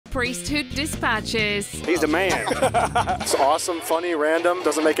Priesthood Dispatches. He's the man. It's awesome, funny, random,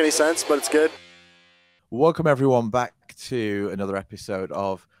 doesn't make any sense, but it's good. Welcome everyone back to another episode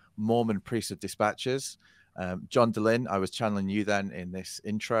of Mormon Priesthood Dispatches. John DeLynn, I was channeling you then in this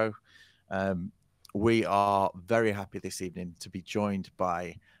intro. We are very happy this evening to be joined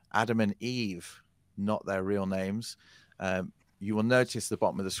by Adam and Eve, not their real names. You will notice the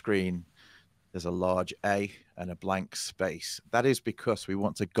bottom of the screen, there's a large A and a blank space. That is because we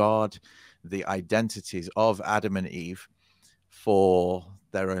want to guard the identities of Adam and Eve for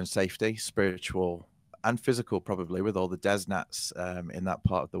their own safety, spiritual and physical, probably, with all the Desnats in that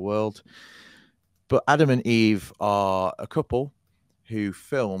part of the world. But Adam and Eve are a couple who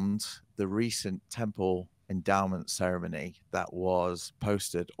filmed the recent Temple Endowment ceremony that was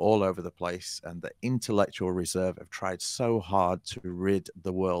posted all over the place, and the Intellectual Reserve have tried so hard to rid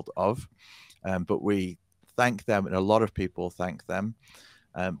the world of. But we thank them, and a lot of people thank them.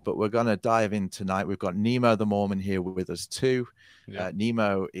 But we're going to dive in tonight. We've got Nemo the Mormon here with us too. Yeah.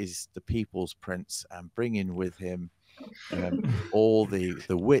 Nemo is the people's prince, and bringing with him all the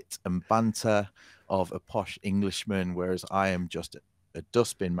wit and banter of a posh Englishman, whereas I am just a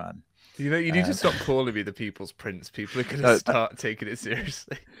dustbin man. You know, you need to stop calling me the people's prince. People are going to start taking it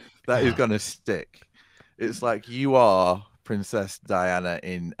seriously. That is going to stick. It's like you are Princess Diana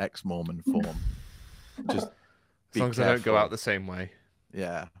in ex-Mormon form. Just as long as I don't go out the same way.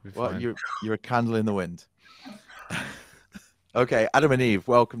 Yeah. Well, you're a candle in the wind. Okay, Adam and Eve,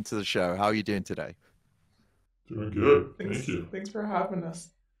 welcome to the show. How are you doing today? Doing good. Thank you. Thanks for having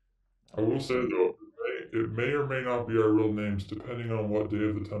us. I will say though, it may or may not be our real names, depending on what day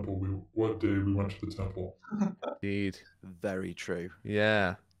of the temple what day we went to the temple. Indeed. Very true.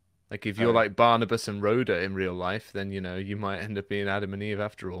 Yeah. Like if you're like Barnabas and Rhoda in real life, then you might end up being Adam and Eve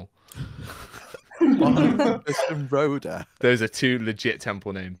after all. Barnabas and Rhoda. Those are two legit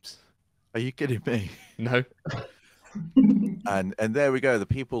temple names. Are you kidding me? No. And there we go. The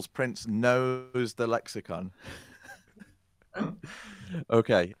people's prince knows the lexicon.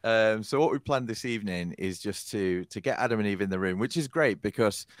 Okay. So what we planned this evening is just to get Adam and Eve in the room, which is great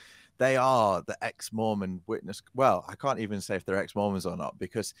because they are the ex-Mormon witness. Well, I can't even say if they're ex-Mormons or not,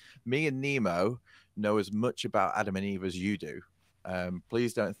 because me and Nemo know as much about Adam and Eve as you do.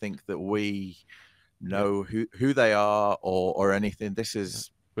 Please don't think that we know who they are or anything.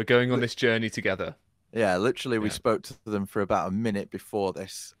 We're going on this journey together. Yeah, literally, we spoke to them for about a minute before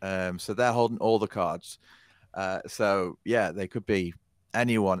this. So they're holding all the cards. So yeah, they could be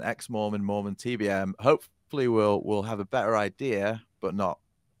anyone, ex-Mormon, Mormon, TBM. Hopefully we'll have a better idea, but not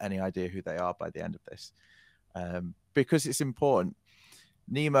any idea who they are by the end of this. Because it's important.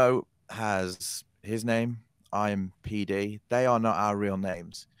 Nemo has his name. I'm PD. They are not our real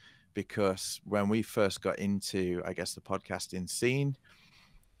names, because when we first got into, I guess, the podcasting scene,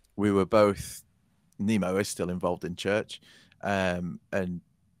 we were both, Nemo is still involved in church, and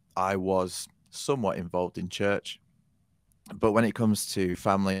I was somewhat involved in church. But when it comes to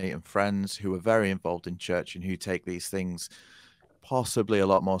family and friends who are very involved in church and who take these things possibly a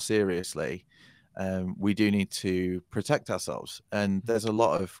lot more seriously, we do need to protect ourselves. And there's a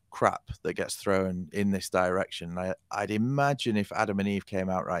lot of crap that gets thrown in this direction. I'd imagine if Adam and Eve came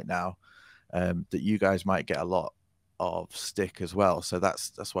out right now, that you guys might get a lot of stick as well. So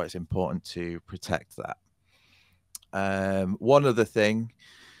that's why it's important to protect that. One other thing,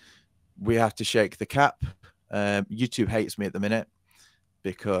 we have to shake the cap. YouTube hates me at the minute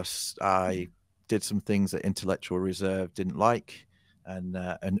because I did some things that Intellectual Reserve didn't like,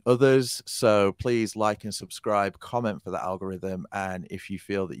 and others. So please like and subscribe, comment for the algorithm, and if you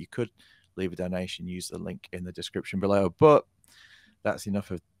feel that you could leave a donation, use the link in the description below. But that's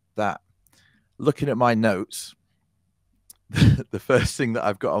enough of that. Looking at my notes, the first thing that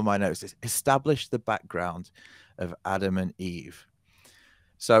I've got on my notes is establish the background of Adam and Eve.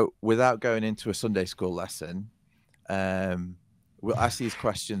 So without going into a Sunday school lesson, we'll ask these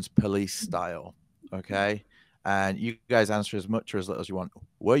questions police style, okay? And you guys answer as much or as little as you want.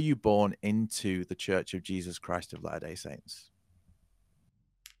 Were you born into the Church of Jesus Christ of Latter-day Saints?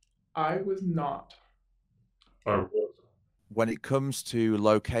 I was not. I was. When it comes to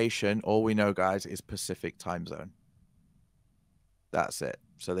location, all we know, guys, is Pacific time zone. That's it.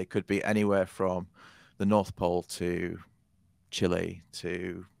 So they could be anywhere from the North Pole to Chile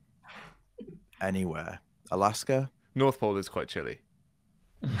to anywhere. Alaska? North Pole is quite chilly.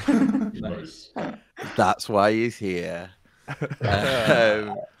 Nice. That's why he's here.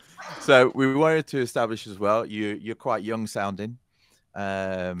 So we wanted to establish as well, you're quite young sounding.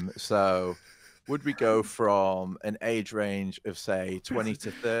 So would we go from an age range of, say, 20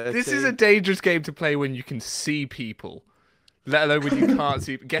 to 30? This is a dangerous game to play when you can see people. Let alone when you can't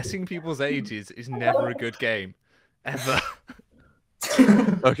see. Guessing people's ages is never a good game, ever.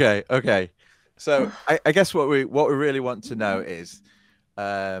 Okay. So I guess what we really want to know is,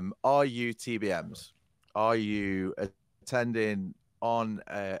 are you TBMs? Are you attending on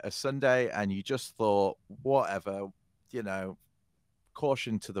a Sunday and you just thought, whatever,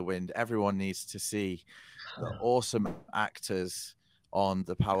 caution to the wind. Everyone needs to see the awesome actors on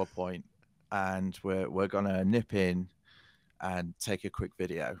the PowerPoint, and we're gonna nip in and take a quick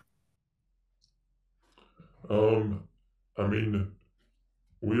video. I mean,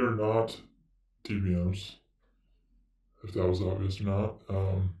 we are not TBMs, if that was obvious or not.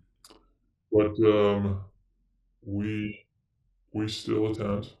 But we still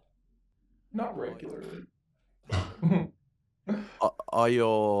attend. Not regularly.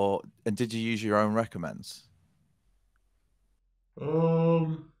 And did you use your own recommends?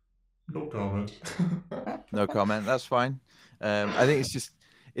 No comment. No comment. That's fine. I think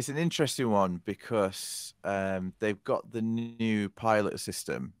it's an interesting one because they've got the new pilot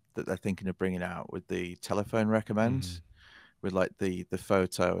system that they're thinking of bringing out with the telephone recommends, with like the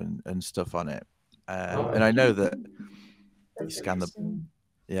photo and stuff on it. And I know that you scan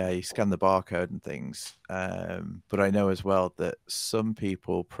the barcode and things. But I know as well that some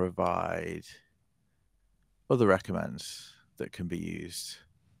people provide other recommends that can be used.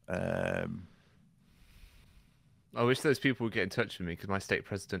 I wish those people would get in touch with me because my state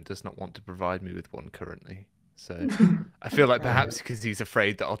president does not want to provide me with one currently. So I feel like perhaps because he's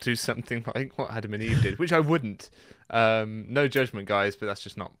afraid that I'll do something like what Adam and Eve did, which I wouldn't. No judgment, guys, but that's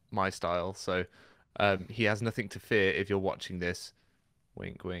just not my style. So he has nothing to fear if you're watching this.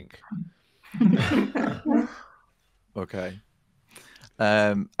 Wink, wink. Okay.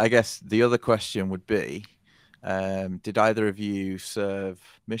 I guess the other question would be, did either of you serve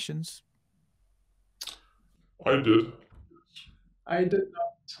missions? I did. I did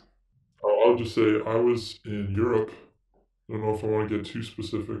not. I'll just say I was in Europe. I don't know if I want to get too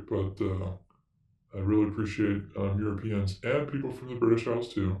specific, but I really appreciate Europeans and people from the British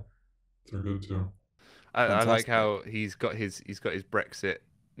Isles too. They're good too. I like how he's got his Brexit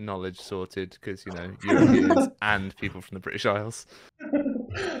knowledge sorted because Europeans and people from the British Isles.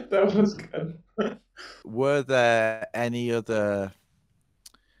 That was good. Were there any other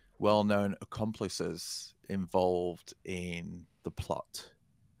well-known accomplices involved in the plot?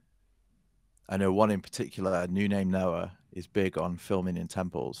 I know one in particular, New Name Noah, is big on filming in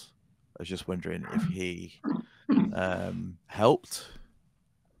temples. I was just wondering if he helped.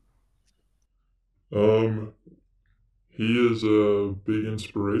 He is a big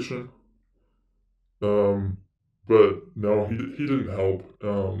inspiration. But no, he didn't help.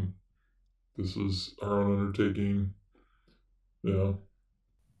 This is our own undertaking. Yeah.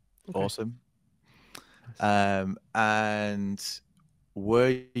 Okay. Awesome. And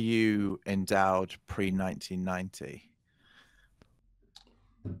were you endowed pre-1990?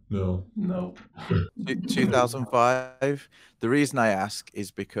 No. Nope. 2005. The reason I ask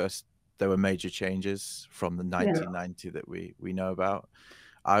is because there were major changes from the 1990 that we know about.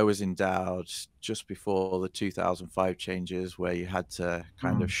 I was endowed just before the 2005 changes, where you had to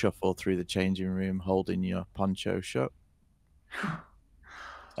kind of shuffle through the changing room holding your poncho shut.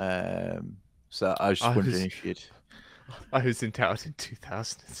 So I was just wondering if you'd... I was endowed in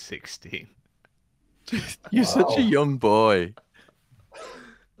 2016. You're such a young boy.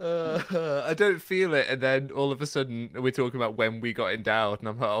 I don't feel it, and then all of a sudden we're talking about when we got endowed, and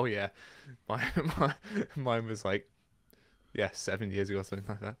I'm like, oh yeah, mine was like, 7 years ago or something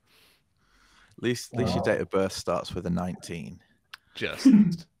like that. At least your date of birth starts with a 19. Just.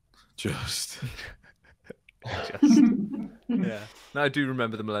 Yeah. No, I do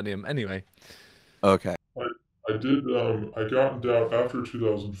remember the millennium. Anyway. Okay. I did. I got endowed after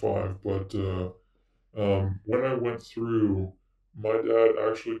 2005, but when I went through, my dad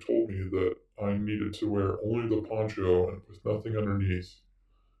actually told me that I needed to wear only the poncho and with nothing underneath,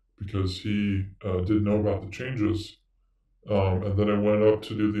 because he didn't know about the changes. And then I went up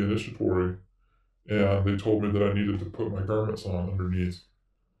to do the initiatory, and they told me that I needed to put my garments on underneath.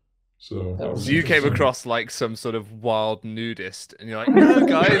 So you came across like some sort of wild nudist, and you're like, no,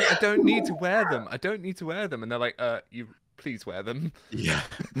 guys, I don't need to wear them. And they're like, you please wear them. Yeah.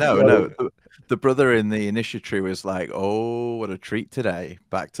 No. The brother in the initiatory was like, oh, what a treat today.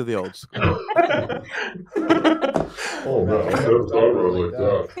 Back to the old school. Oh, man, I never thought about it like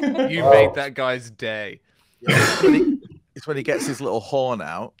that. You made that guy's day. It's when he gets his little horn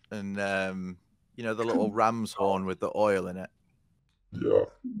out, and the little ram's horn with the oil in it. Yeah.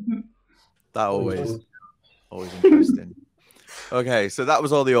 That always interesting. Okay, so that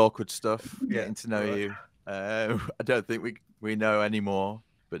was all the awkward stuff. Getting to know you. I don't think we know anymore,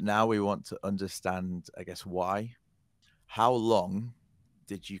 but now we want to understand, I guess, why. How long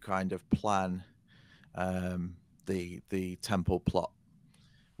did you kind of plan the temple plot?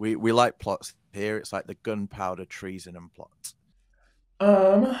 We like plots here. It's like the gunpowder treason and plot.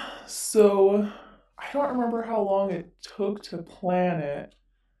 So I don't remember how long it took to plan it.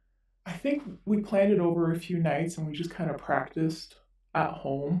 I think we planned it over a few nights and we just kind of practiced at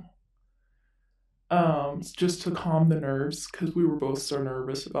home. Just to calm the nerves because we were both so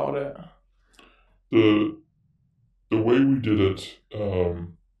nervous about it. The way we did it,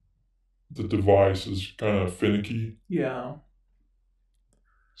 the device is kind of finicky. Yeah.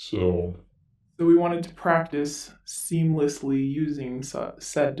 So we wanted to practice seamlessly using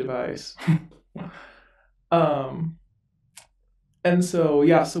said device. And so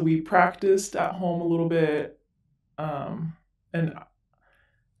yeah, so we practiced at home a little bit, and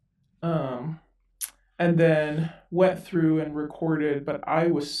then went through and recorded. But I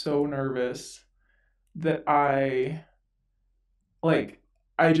was so nervous that I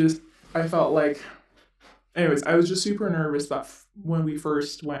felt like, anyways, I was just super nervous that when we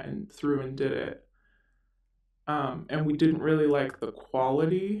first went through and did it, and we didn't really like the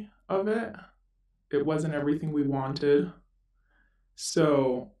quality of it. It wasn't everything we wanted.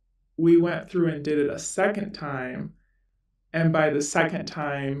 So we went through and did it a second time. And by the second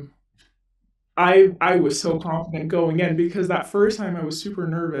time, I was so confident going in because that first time I was super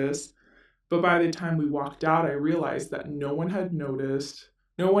nervous. But by the time we walked out, I realized that no one had noticed.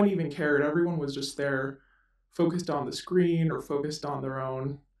 No one even cared. Everyone was just there, focused on the screen or focused on their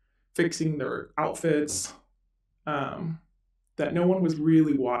own, fixing their outfits. That no one was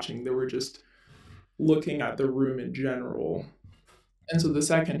really watching. They were just looking at the room in general. And so the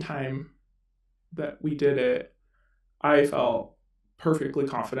second time that we did it, I felt perfectly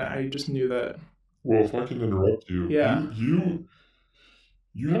confident. I just knew that. Well, if I can interrupt you, Yeah.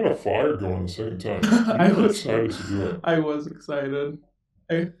 you had a fire going the second time. You were excited to do it. I was excited.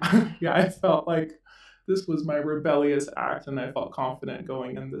 I felt like this was my rebellious act, and I felt confident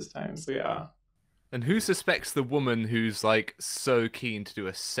going in this time. So yeah. And who suspects the woman who's like so keen to do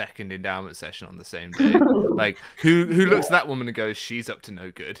a second endowment session on the same day? Like who looks at that woman and goes, she's up to no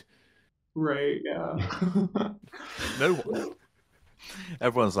good? Right, yeah. No one.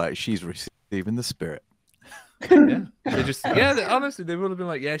 Everyone's like, she's receiving the spirit. Yeah. Honestly, they would have been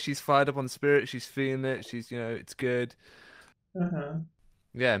like, yeah, she's fired up on spirit, she's feeling it, she's, it's good. Uh-huh.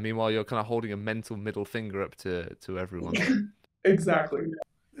 Yeah, meanwhile you're kind of holding a mental middle finger up to everyone. Exactly.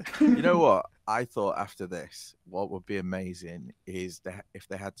 You know what? I thought after this, what would be amazing is if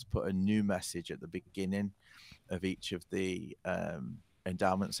they had to put a new message at the beginning of each of the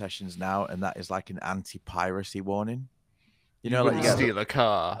endowment sessions now, and that is like an anti-piracy warning. You wouldn't steal a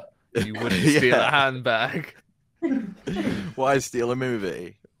car. You wouldn't steal a handbag. Why steal a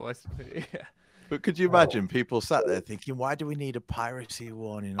movie? Yeah. But could you imagine people sat there thinking, why do we need a piracy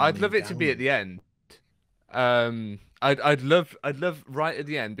warning? I'd love it to be at the end. I'd love right at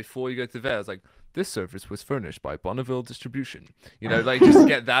the end before you go to the veil. It's like, this service was furnished by Bonneville Distribution. Like just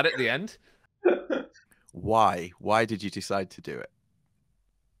get that at the end. Why? Why did you decide to do it?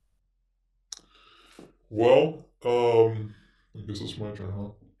 Well, I guess it's my turn,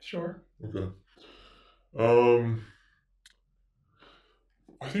 huh? Sure. Okay.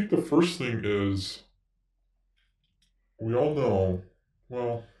 I think the first thing is we all know.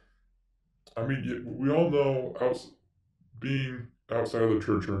 Well, I mean, we all know being outside of the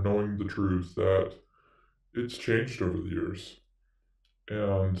church or knowing the truth that it's changed over the years,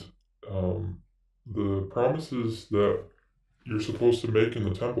 and the promises that you're supposed to make in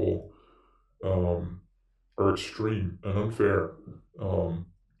the temple are extreme and unfair.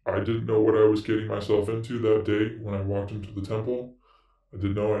 I didn't know what I was getting myself into that day when I walked into the temple. I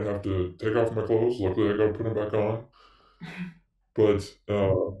didn't know I'd have to take off my clothes. Luckily, I got to put them back on. But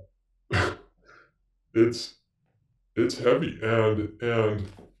it's heavy, and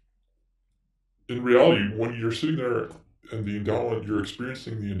in reality, when you're sitting there in the endowment, you're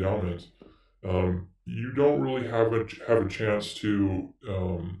experiencing the endowment. You don't really have a chance to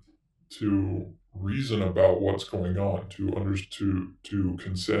reason about what's going on, to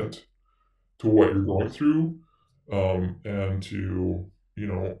consent to what you're going through, and to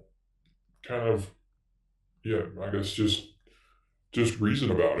kind of, I guess just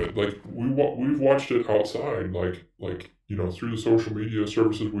reason about it. Like we've watched it outside, like through the social media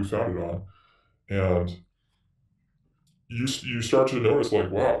services we found it on, and you start to notice like,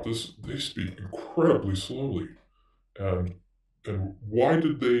 wow, they speak incredibly slowly, and why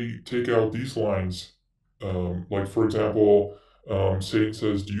did they take out these lines? Like for example, Satan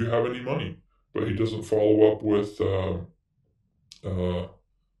says, "Do you have any money?" But he doesn't follow up with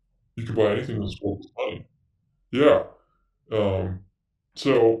You can buy anything in this world with money. Yeah.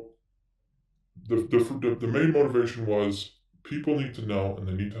 So the main motivation was people need to know and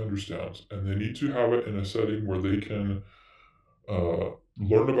they need to understand, and they need to have it in a setting where they can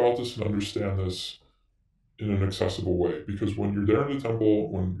learn about this and understand this in an accessible way. Because when you're there in the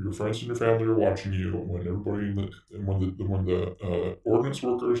temple, when your friends and your family are watching you, when everybody in the and when the ordinance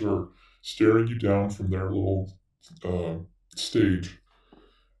workers are staring you down from their little uh, stage,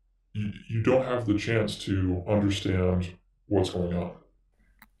 you don't have the chance to understand what's going on.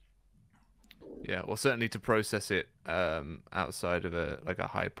 Yeah, well, certainly to process it outside of a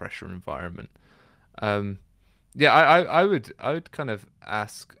high pressure environment. Um, yeah, I would kind of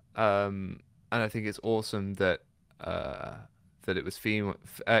ask, and I think it's awesome that that it was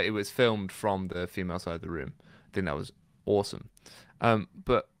filmed from the female side of the room. I think that was awesome.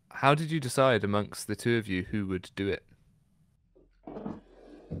 But how did you decide amongst the two of you who would do it?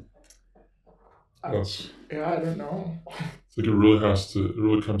 That's Yeah, I don't know. I think it really has to. It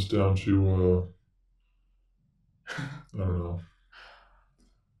really comes down to I don't know.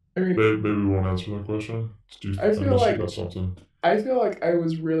 I mean, Maybe we won't answer that question. I feel Unless like you got something. I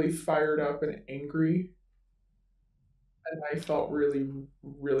was really fired up and angry, and I felt really,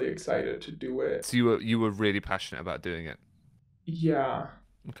 really excited to do it. So you were really passionate about doing it. Yeah.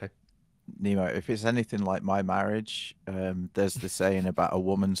 Okay. Nemo, if it's anything like my marriage, there's the saying about a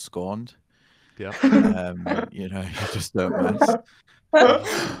woman scorned. Yeah. You know, you just don't mess.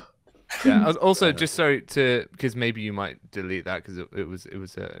 Yeah. Also, just sorry to because maybe you might delete that because it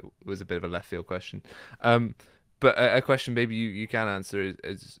was a bit of a left field question. But a question maybe you can answer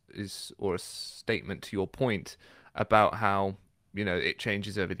is or a statement to your point about how it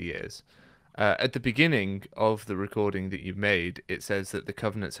changes over the years. At the beginning of the recording that you've made, it says that the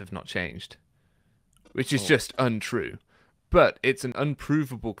covenants have not changed, which is just untrue. But it's an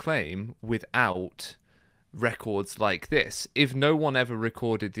unprovable claim without records like this. If no one ever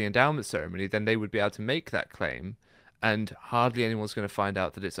recorded the endowment ceremony, then they would be able to make that claim, and hardly anyone's going to find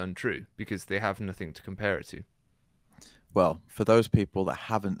out that it's untrue because they have nothing to compare it to. Well, for those people that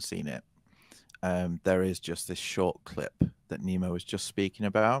haven't seen it, there is just this short clip that Nemo was just speaking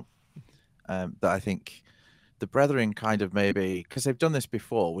about that I think the brethren kind of maybe, because they've done this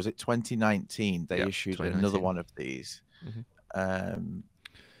before, was it 2019? They issued 2019. another one of these. Mm-hmm.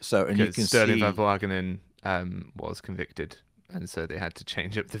 So, and you can Sterling see... Van Wagenen was convicted, and so they had to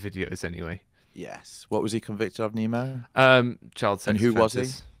change up the videos anyway. Yes. What was he convicted of, Nemo? Child sex And who was he?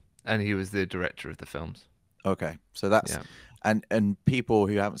 offences. And he was the director of the films. Okay, so that's... Yeah. And people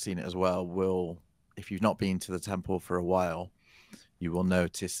who haven't seen it as well will, if you've not been to the temple for a while, you will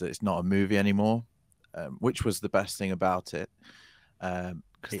notice that it's not a movie anymore, which was the best thing about it.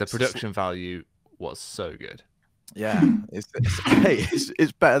 Because the production value was so good. Yeah, it's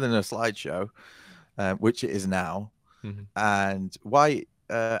better than a slideshow, which it is now. Mm-hmm. And why,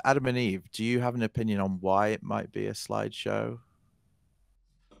 Adam and Eve, do you have an opinion on why it might be a slideshow?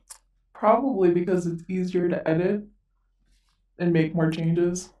 Probably because it's easier to edit and make more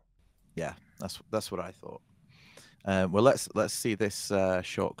changes. Yeah, that's what I thought. Well, let's see this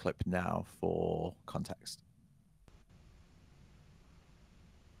short clip now for context.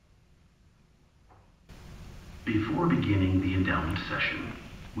 Before beginning the endowment session,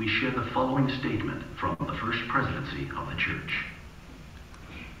 we share the following statement from the First Presidency of the Church.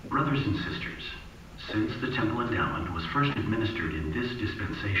 Brothers and sisters, since the Temple Endowment was first administered in this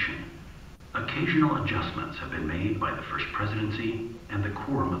dispensation, occasional adjustments have been made by the First Presidency and the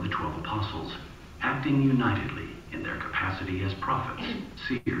Quorum of the 12 Apostles, acting unitedly in their capacity as prophets,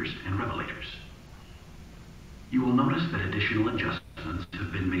 seers, and revelators. You will notice that additional adjustments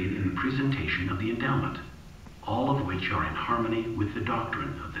have been made in the presentation of the endowment, all of which are in harmony with the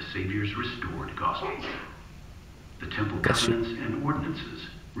doctrine of the Savior's restored gospel. The temple covenants and ordinances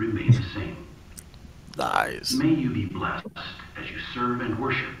remain the same. Nice. May you be blessed as you serve and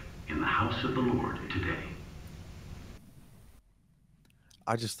worship in the house of the Lord today.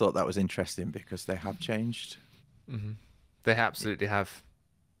 I just thought that was interesting because they have changed. Mm-hmm. They absolutely have.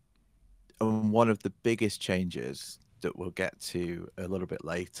 And one of the biggest changes that we'll get to a little bit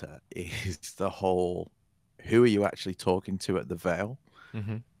later is the whole, who are you actually talking to at the veil?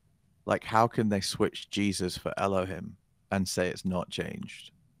 Mm-hmm. Like, how can they switch Jesus for Elohim and say it's not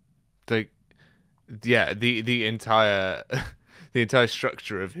changed? The entire the entire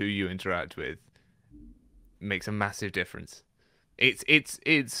structure of who you interact with makes a massive difference.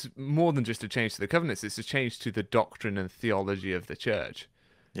 It's more than just a change to the covenants. It's a change to the doctrine and theology of the church.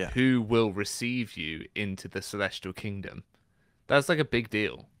 Yeah. Who will receive you into the celestial kingdom? That's like a big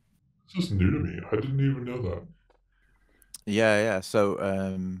deal. It's just new to me. I didn't even know that. Yeah. So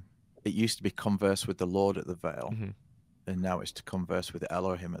it used to be converse with the Lord at the veil, Hmm. and now it's to converse with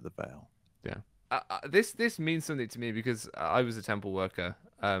Elohim at the veil. Yeah. This means something to me because I was a temple worker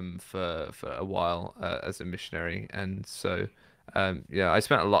for a while as a missionary, and so yeah, I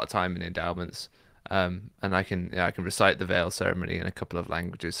spent a lot of time in endowments, and I can recite the veil ceremony in a couple of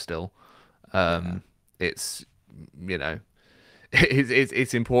languages still. Yeah. It's you know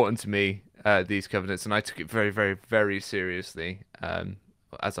it's important to me, these covenants, and I took it very very seriously,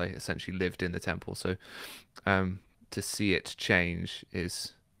 as I essentially lived in the temple. So um, to see it change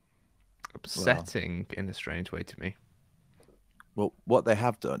is Well, upsetting in a strange way to me. well, what they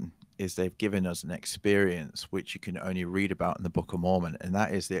have done is they've given us an experience which you can only read about in the Book of Mormon, and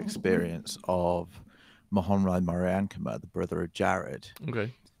that is the experience of Mahonri Mariankama, the brother of Jared,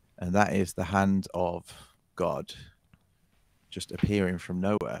 Okay. and that is the hand of God just appearing from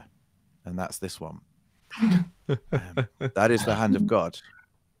nowhere, and that's this one. That is the hand of God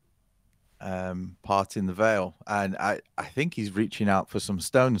parting the veil, and I think he's reaching out for some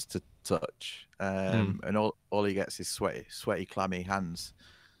stones to touch, and all he gets is sweaty, clammy hands.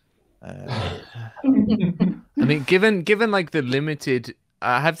 I mean, given like the limited,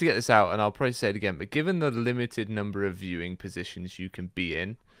 I have to get this out, and I'll probably say it again, but given the limited number of viewing positions you can be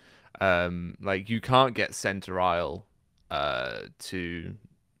in, like you can't get center aisle, to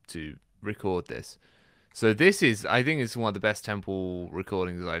record this. So this is, I think, it's one of the best temple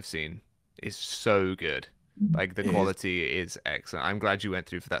recordings I've seen. It's so good. Like the It is. quality is excellent. I'm glad you went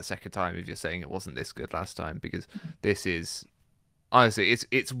through for that second time if you're saying it wasn't this good last time, because this is honestly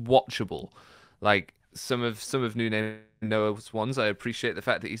it's watchable. Like some of New Name Noah's ones, I appreciate the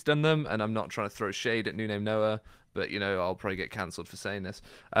fact that he's done them, and I'm not trying to throw shade at New Name Noah, but I'll probably get cancelled for saying this.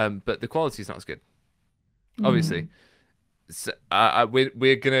 But the quality is not as good, obviously. So,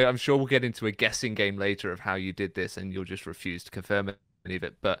 we're gonna. I'm sure we'll get into a guessing game later of how you did this, and you'll just refuse to confirm any of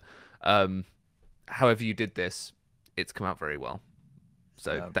it. But um, however you did this, it's come out very well.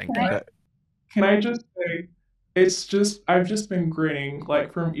 So thank you. Can I just say, it's just, I've just been grinning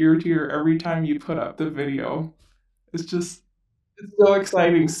like from ear to ear every time you put up the video. It's just, it's so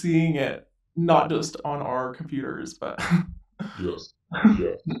exciting seeing it, not just on our computers, but Yes.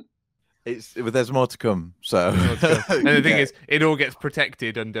 There's more to come. So, And the thing yeah. is, it all gets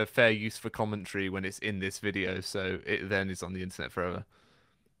protected under fair use for commentary when it's in this video, so it then is on the internet forever.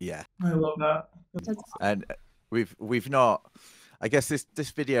 Yeah, I love that. and we've not. I guess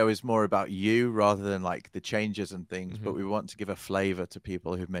this video is more about you rather than like the changes and things, but we want to give a flavor to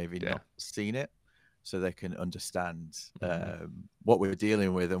people who've maybe not seen it, so they can understand what we're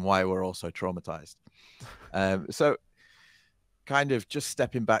dealing with and why we're also traumatized. So, kind of just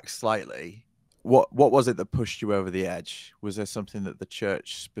stepping back slightly, what was it that pushed you over the edge? Was there something that the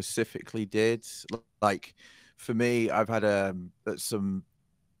church specifically did? Like for me, I've had that some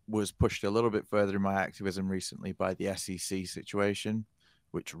was pushed a little bit further in my activism recently by the SEC situation,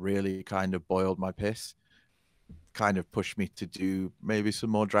 which really kind of boiled my piss, kind of pushed me to do maybe some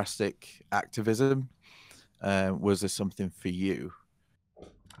more drastic activism. Was there something for you?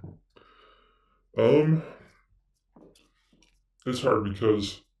 It's hard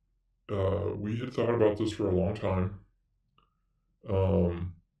because we had thought about this for a long time,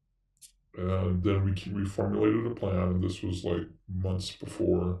 and then we formulated a plan, and this was like months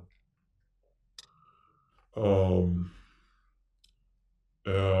before.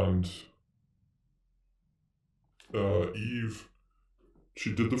 And Eve,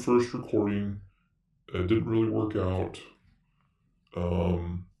 she did the first recording. It didn't really work out.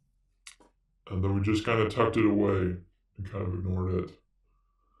 And then we just kind of tucked it away and kind of ignored it.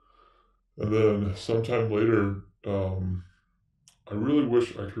 And then sometime later, I really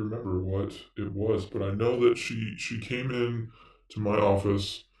wish I could remember what it was, but I know that she came in to my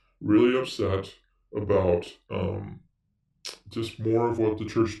office really upset about just more of what the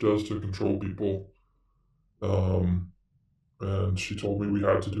church does to control people. And she told me we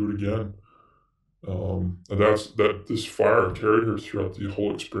had to do it again. And that this fire carried her throughout the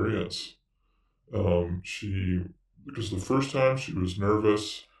whole experience. Because the first time she was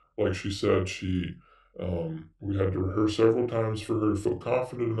nervous, like she said, we had to rehearse several times for her to feel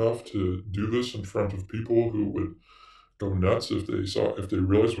confident enough to do this in front of people who would go nuts if they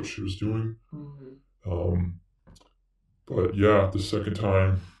realized what she was doing. But yeah, the second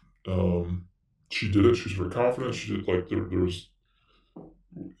time, she did it. She was very confident. She did like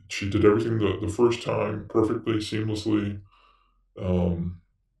she did everything the first time perfectly, seamlessly.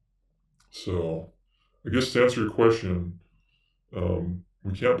 So I guess to answer your question,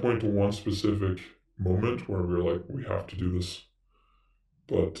 we can't point to one specific moment where we're like, we have to do this.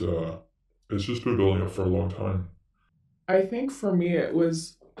 But it's just been building up for a long time. I think for me I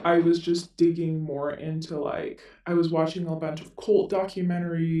was just digging more into like I was watching a bunch of cult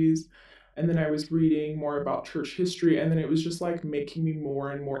documentaries, and then I was reading more about church history, and then it was just like making me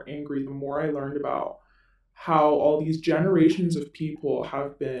more and more angry the more I learned about how all these generations of people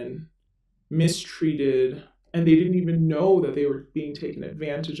have been mistreated, and they didn't even know that they were being taken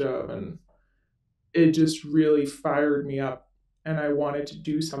advantage of, and it just really fired me up, and I wanted to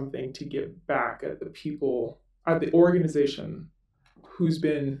do something to give back at the people at the organization who's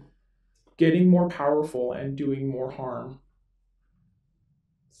been getting more powerful and doing more harm.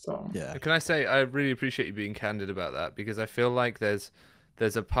 So Yeah. Can I say I really appreciate you being candid about that, because I feel like there's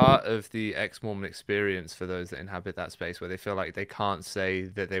a part of the ex-Mormon experience for those that inhabit that space where they feel like they can't say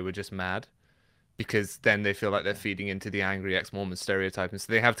that they were just mad, because then they feel like they're feeding into the angry ex-Mormon stereotype, and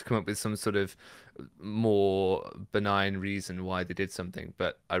so they have to come up with some sort of more benign reason why they did something.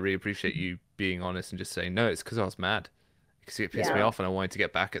 But I really appreciate you being honest and just saying, no, it's because I was mad, because it pissed me Yeah. off and I wanted to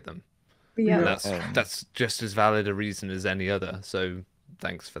get back at them. Yeah. And Yeah. that's just as valid a reason as any other. So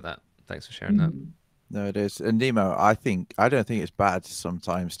thanks for that. Thanks for sharing that. No, it is. And Nemo, I don't think it's bad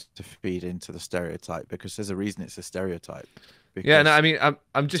sometimes to feed into the stereotype, because there's a reason it's a stereotype. Yeah, no, I mean, I'm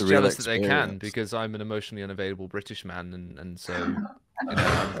it's just a real jealous that they can, experience. because I'm an emotionally unavailable British man, and so you know,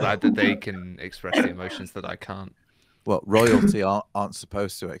 I'm glad that they can express the emotions that I can't. Well, royalty aren't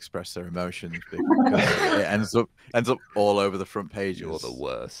supposed to express their emotions, because it ends up all over the front pages. You're the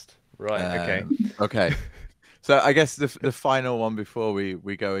worst. Right. Okay. Okay. So I guess the final one before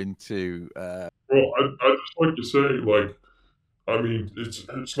we go into. Well, I just like to say, like, I mean,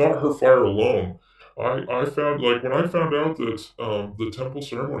 it's not her fire alone. I found, like, when I found out that the temple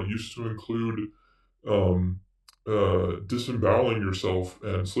ceremony used to include um, disemboweling yourself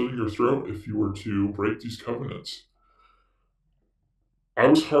and slitting your throat if you were to break these covenants, I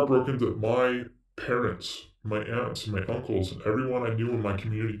was heartbroken that my parents, my aunts, my uncles, and everyone I knew in my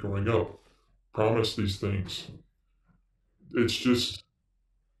community growing up promised these things. It's just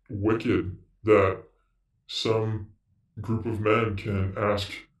wicked that some group of men can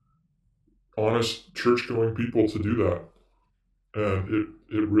ask honest church-going people to do that, and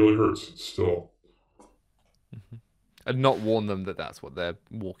it really hurts still. And not warn them that that's what they're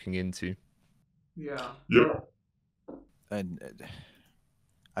walking into. Yeah. And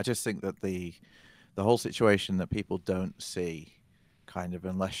I just think that the whole situation that people don't see, kind of,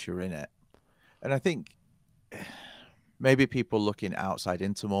 unless you're in it. And I think maybe people looking outside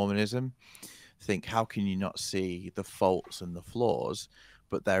into Mormonism think, how can you not see the faults and the flaws?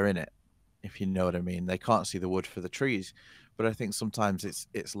 But they're in it, if you know what I mean. They can't see the wood for the trees. But I think sometimes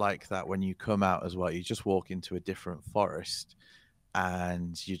it's like that when you come out as well. You just walk into a different forest,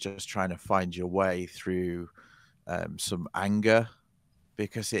 and you're just trying to find your way through some anger,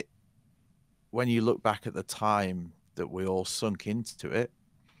 because when you look back at the time that we all sunk into it,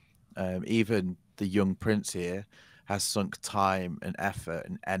 even the young prince here has sunk time and effort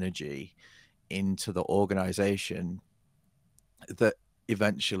and energy into the organization that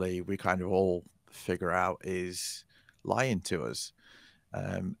eventually we kind of all figure out is lying to us,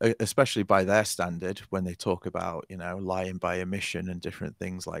 especially by their standard, when they talk about, lying by omission and different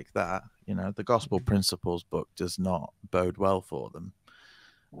things like that. The Gospel Principles book does not bode well for them.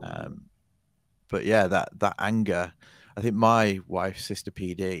 But yeah, that anger, I think my wife, Sister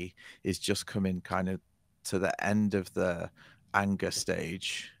PD, is just coming kind of to the end of the anger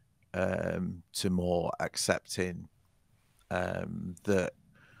stage, to more accepting that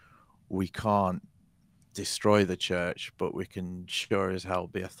we can't destroy the church, but we can sure as hell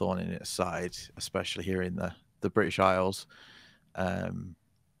be a thorn in its side, especially here in the British Isles.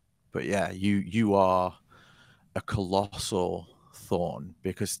 But yeah, you are a colossal thorn,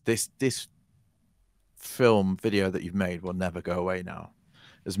 because this film video that you've made will never go away now.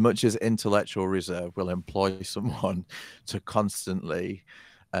 As much as Intellectual Reserve will employ someone to constantly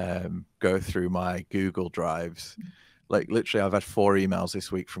go through my Google Drives, like literally I've had 4 emails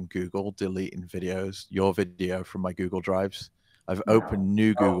this week from Google deleting videos, your video, from my Google Drives. I've opened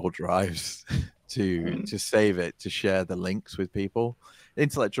new Google Drives to save it, to share the links with people.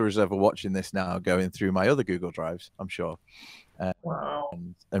 Intellectual Reserve are watching this now, going through my other Google Drives, I'm sure,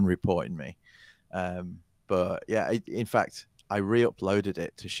 and reporting me. But yeah, in fact, I re-uploaded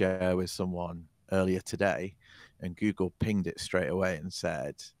it to share with someone earlier today, and Google pinged it straight away and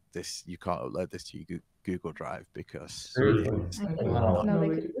said, "This, you can't upload this to your Google Drive because it's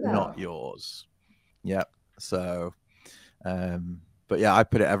not yours." Yep. So, but yeah, I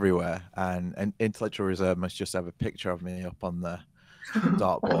put it everywhere, and Intellectual Reserve must just have a picture of me up on the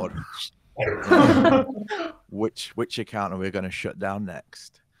dartboard. Which account are we going to shut down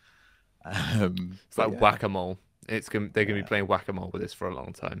next? It's like whack-a-mole. They're gonna be playing whack-a-mole with this for a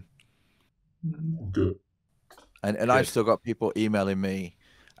long time. Good. And I've still got people emailing me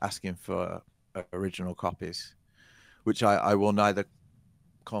asking for original copies, which I will neither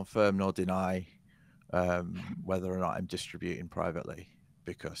confirm nor deny whether or not I'm distributing privately,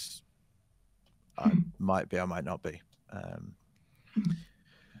 because I might be, I might not be.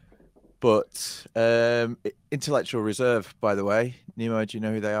 But Intellectual Reserve, by the way, Nemo, do you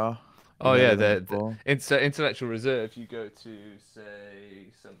know who they are? Oh yeah, the Intellectual Reserve. You go to say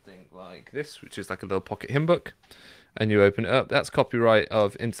something like this, which is like a little pocket hymn book, and you open it up. That's copyright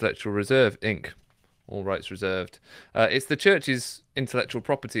of Intellectual Reserve Inc. All rights reserved. It's the church's intellectual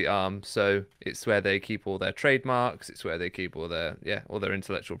property arm, so it's where they keep all their trademarks. It's where they keep all their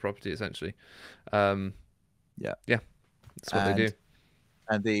intellectual property essentially. Yeah, that's what they do.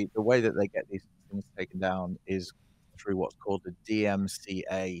 And the way that they get these things taken down is through what's called the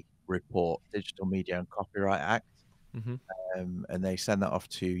DMCA report, Digital Media and Copyright Act. And they send that off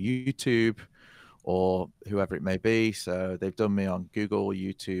to YouTube or whoever it may be. So they've done me on Google,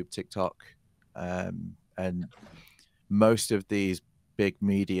 YouTube, TikTok, and most of these big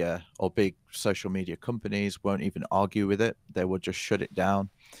media or big social media companies won't even argue with it. They will just shut it down,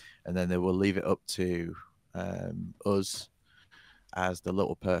 and then they will leave it up to us as the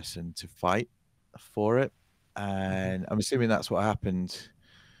little person to fight for it. And I'm assuming that's what happened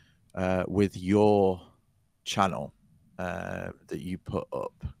with your channel that you put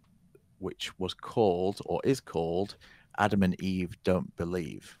up, which was called or is called Adam and Eve Don't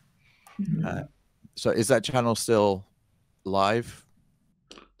Believe. So is that channel still live?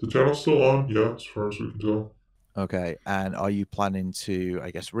 The channel's still on, yeah, as far as we can tell. Okay. And are you planning to,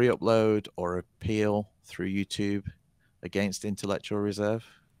 I guess, re-upload or appeal through YouTube against Intellectual Reserve?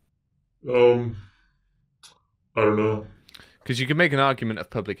 I don't know. Because you can make an argument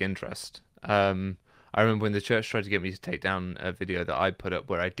of public interest. I remember when the church tried to get me to take down a video that I put up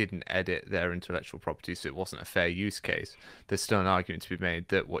where I didn't edit their intellectual property, so it wasn't a fair use case. There's still an argument to be made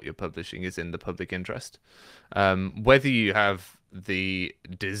that what you're publishing is in the public interest. Whether you have the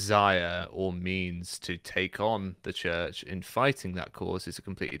desire or means to take on the church in fighting that cause is a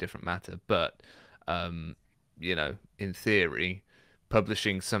completely different matter. But, in theory,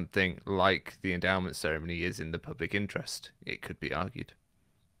 publishing something like the endowment ceremony is in the public interest, it could be argued.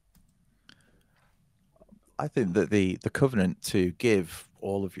 I think that the covenant to give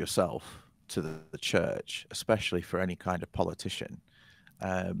all of yourself to the church, especially for any kind of politician,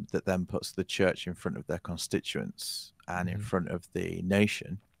 that then puts the church in front of their constituents and in front of the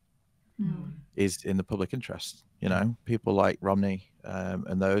nation, is in the public interest. People like Romney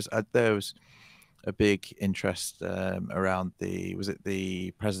and those. There was a big interest around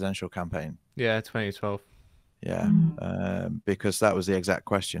the presidential campaign? Yeah, 2012. Yeah, because that was the exact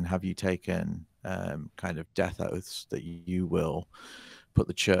question. Have you taken kind of death oaths that you will put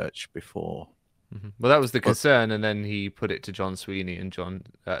the church before? Well, that was the concern, and then he put it to John Sweeney, and John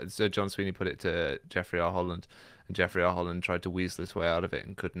Sweeney put it to Jeffrey R. Holland, and Jeffrey R. Holland tried to weasel his way out of it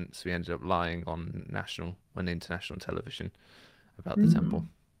and couldn't, so he ended up lying on international television about the temple.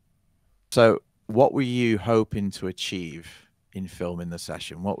 So, what were you hoping to achieve in filming the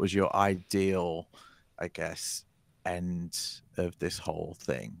session? What was your ideal, I guess, end of this whole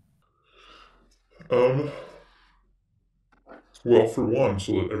thing? Well, for one,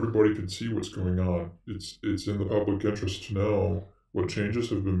 so that everybody can see what's going on. It's in the public interest to know what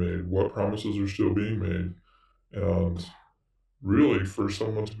changes have been made, what promises are still being made, and really for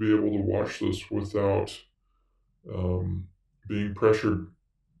someone to be able to watch this without being pressured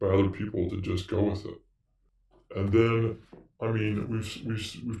by other people to just go with it. And then, I mean,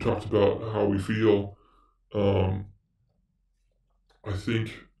 we've talked about how we feel. I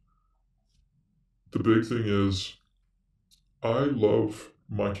think the big thing is I love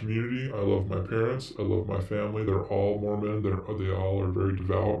my community. I love my parents. I love my family. They're all Mormon. They all are very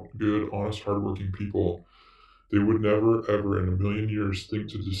devout, good, honest, hardworking people. They would never, ever in a million years think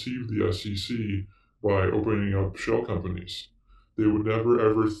to deceive the SEC by opening up shell companies. They would never,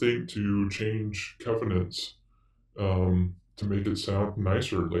 ever think to change covenants to make it sound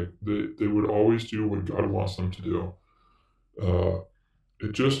nicer. Like they would always do what God wants them to do.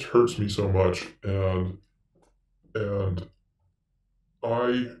 It just hurts me so much, and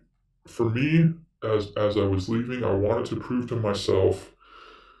for me, as I was leaving, I wanted to prove to myself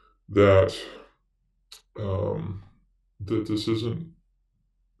that that this isn't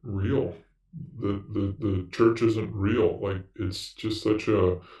real. The church isn't real. Like, it's just such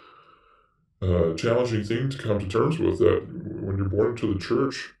a challenging thing to come to terms with, that when you're born into the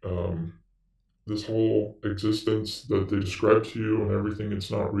church, this whole existence that they describe to you and everything,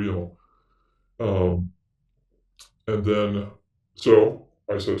 it's not real. And then, so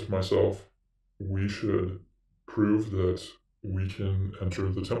I said to myself, we should prove that we can enter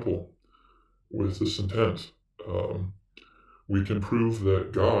the temple with this intent. We can prove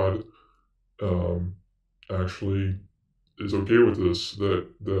that God actually is okay with this,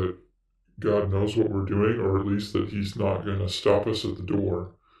 that God knows what we're doing, or at least that He's not going to stop us at the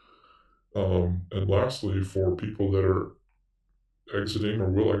door. And lastly, for people that are exiting or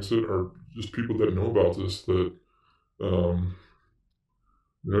will exit, or just people that know about this, that I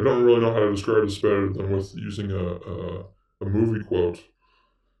don't really know how to describe this better than with using a movie quote.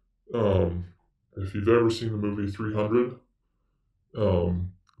 If you've ever seen the movie 300,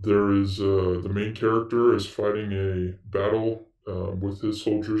 there is the main character is fighting a battle with his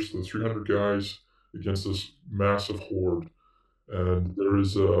soldiers, the 300 guys, against this massive horde. And there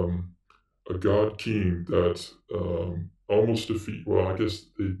is a god king that almost defeat. Well, I guess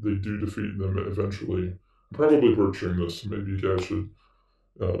they do defeat them eventually. I'm probably butchering this. Maybe you guys should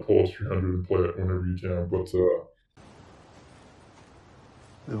pull up 300 and play it whenever you can. But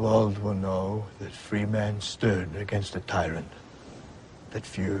the world will know that free men stood against a tyrant, that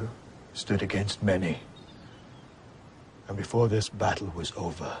few stood against many. And before this battle was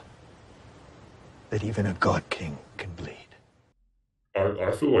over, that even a god king can bleed.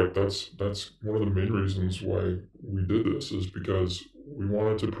 I feel like that's one of the main reasons why we did this, is because we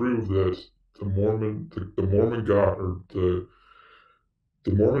wanted to prove that the Mormon God, or the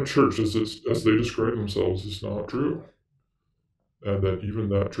Mormon Church, as they describe themselves, is not true, and that even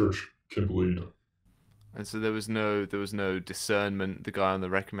that church can bleed. And so there was no discernment. The guy on the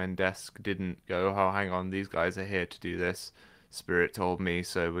recommend desk didn't go, "Oh, hang on, these guys are here to do this. Spirit told me,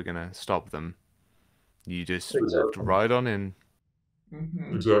 so we're gonna stop them." You just walked right on in.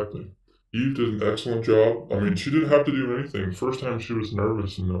 Exactly. Eve did an excellent job. I mean, she didn't have to do anything. First time she was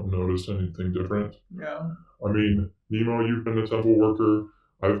nervous and noticed anything different. Yeah. I mean, Nemo, you've been a temple worker.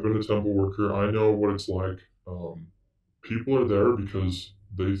 I've been a temple worker. I know what it's like. People are there because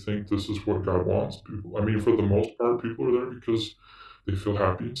they think this is what God wants. People, I mean, for the most part, people are there because they feel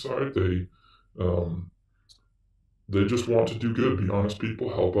happy inside. They just want to do good, be honest people,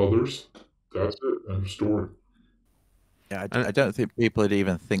 help others. That's it. End of story. Yeah, And I don't think people would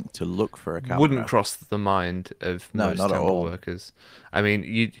even think to look for a camera. Wouldn't cross the mind of No, most not at temple all. workers. I mean,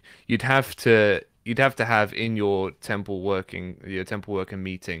 you'd have to have in your temple worker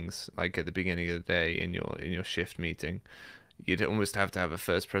meetings, like at the beginning of the day in your shift meeting, you'd almost have to have a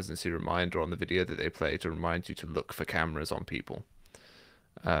first presidency reminder on the video that they play to remind you to look for cameras on people.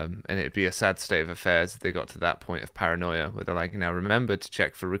 And it'd be a sad state of affairs if they got to that point of paranoia where they're like, now remember to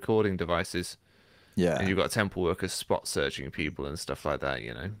check for recording devices. Yeah. And you've got temple workers spot searching people and stuff like that,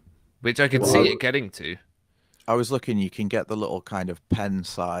 you know, which I could see it getting to. I was looking, you can get the little kind of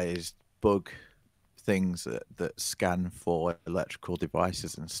pen-sized bug things that scan for electrical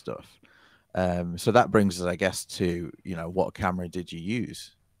devices and stuff. So that brings us, I guess, to, you know, what camera did you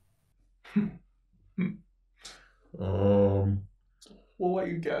use? We'll let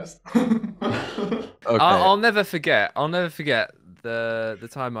you guess. Okay. I'll never forget. I'll never forget the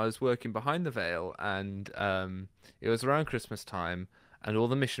time I was working behind the veil, and it was around Christmas time, and all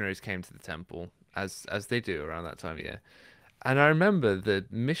the missionaries came to the temple as they do around that time of year. And I remember the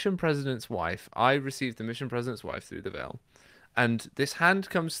mission president's wife. I received the mission president's wife through the veil, and this hand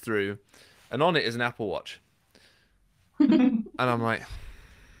comes through, and on it is an Apple Watch. And I'm like,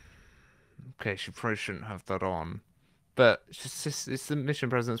 okay, she probably shouldn't have that on. But it's the mission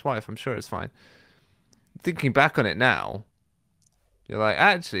president's wife. I'm sure it's fine. Thinking back on it now, you're like,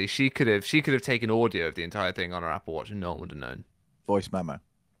 actually, she could have taken audio of the entire thing on her Apple Watch and no one would have known. Voice memo,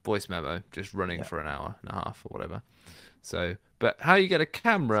 just running for an hour and a half or whatever. So, but how you get a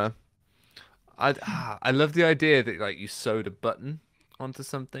camera? I love the idea that like you sewed a button onto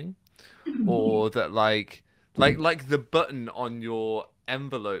something, or that like the button on your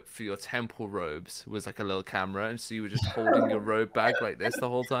envelope for your temple robes was like a little camera, and so you were just holding your robe bag like this the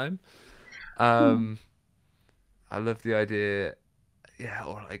whole time. I love the idea, yeah,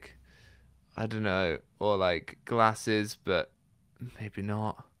 or like, I don't know, or like glasses, but maybe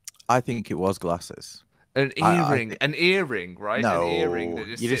not. I think it was glasses. An earring, right? No, an earring that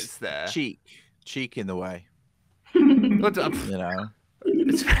just sits there. Cheek in the way. What, You know.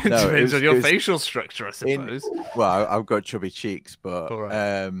 It depends on your facial structure, I suppose. Well, I've got chubby cheeks, but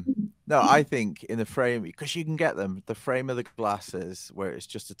right. No, I think in the frame, because you can get them, the frame of the glasses where it's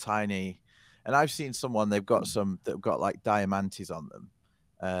just a tiny, and I've seen someone, they've got some that have got like diamantes on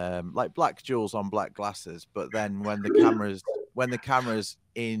them, like black jewels on black glasses, but then when the camera's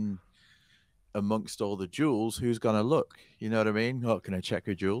in amongst all the jewels, who's gonna look? You know what I mean? Not gonna check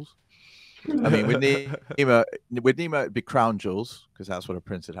her jewels. I mean, with Nemo, it'd be crown jewels because that's what a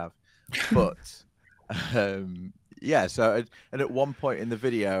prince would have. But yeah. So, and at one point in the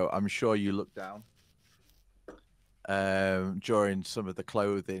video, I'm sure you look down during some of the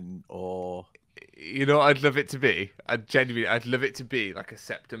clothing, or You know what I'd love it to be? I'd love it to be like a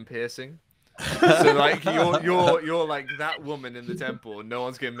septum piercing. So like you're like that woman in the temple, and no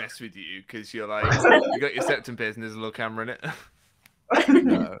one's gonna mess with you because you're like you got your septum piercing. There's a little camera in it.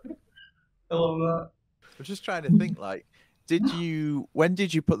 no. I love that. I'm just trying to think. Like, when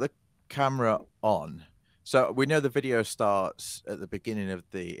did you put the camera on? So we know the video starts at the beginning of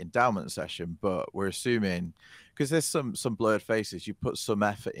the endowment session, but we're assuming because there's some blurred faces, you put some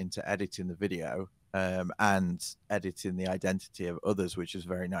effort into editing the video and editing the identity of others, which is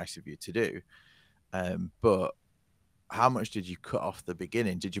very nice of you to do. But how much did you cut off the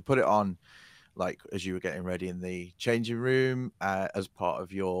beginning? Did you put it on like as you were getting ready in the changing room as part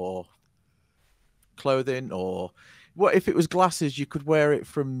of your clothing, or what if it was glasses? You could wear it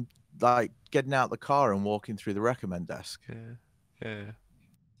from like getting out the car and walking through the recommend desk. Yeah.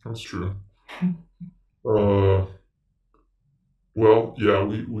 That's true. Well, yeah,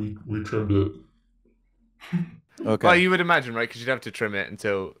 we trimmed it. Okay. Well, you would imagine, right? Because you'd have to trim it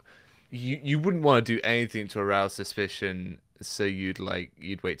until you wouldn't want to do anything to arouse suspicion. So you'd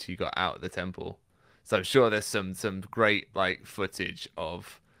wait till you got out of the temple. So I'm sure there's some great like footage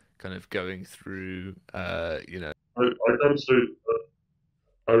of kind of going through, you know. I gotta say,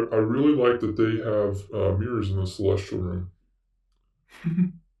 I really like that they have mirrors in the celestial room.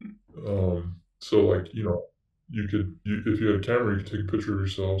 So like you could if you had a camera, you could take a picture of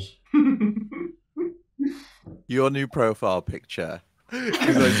yourselves. Your new profile picture It's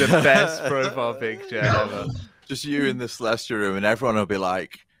like the best profile picture ever. Just you in the celestial room, and everyone will be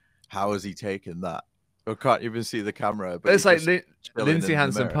like, "How has he taken that?" Or can't even see the camera. But It's you're like just chilling Lindsay in the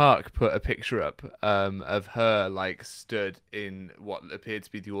Hansen mirror. Park put a picture up of her like stood in what appeared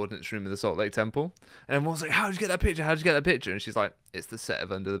to be the ordnance room of the Salt Lake Temple, and everyone's like, "How'd you get that picture? How'd you get that picture?" And she's like, "It's the set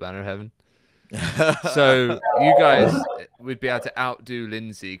of Under the Banner of Heaven." So you guys would be able to outdo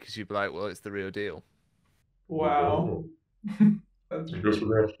Lindsay because you'd be like, "Well, it's the real deal." Wow. I guess we're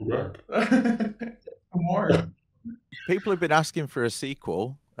gonna have to go back. More. People have been asking for a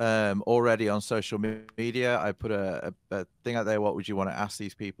sequel already on social media. I put a thing out there. What would you want to ask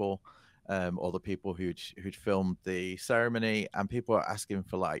these people, or the people who'd filmed the ceremony? And people are asking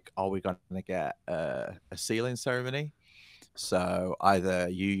for like, are we going to get a sealing ceremony? So either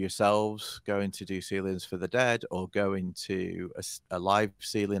you yourselves going to do sealings for the dead, or going to a live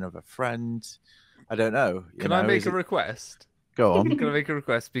sealing of a friend. I don't know. Can I make a request? Go on. Can I make a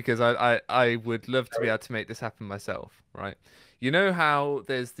request? Because I would love to be able to make this happen myself, right? You know how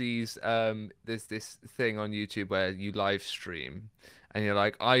there's this thing on YouTube where you live stream and you're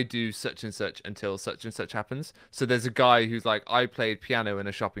like, I do such and such until such and such happens. So there's a guy who's like, I played piano in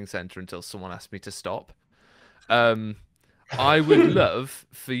a shopping center until someone asked me to stop. I would love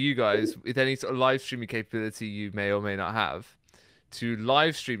for you guys, with any sort of live streaming capability you may or may not have, to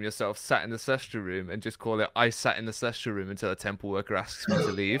live stream yourself sat in the celestial room and just call it "I sat in the celestial room until a temple worker asks me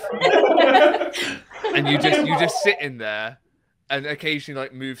to leave," and you just sit in there and occasionally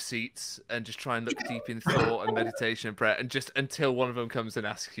like move seats and just try and look deep in thought and meditation and prayer, and just until one of them comes and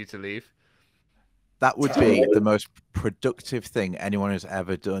asks you to leave. That would be the most productive thing anyone has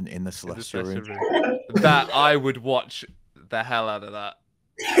ever done in the celestial room. That I would watch the hell out of that.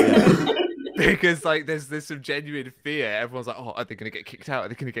 Yeah. Because like there's some genuine fear. Everyone's like, "Oh, are they going to get kicked out? Are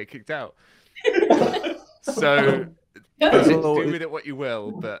they going to get kicked out?" So do with it what you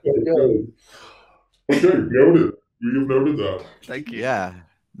will, but Okay, noted. We have noted that. thank you. Yeah.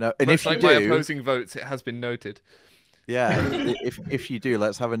 No, and Much if you like do, my opposing votes, it has been noted. yeah, if you do,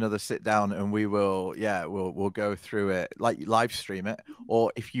 let's have another sit down and we will, yeah, we'll go through it, like live stream it,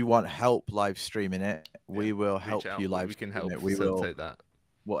 or if you want help live streaming it, we will help you live. We can help it. We will facilitate that.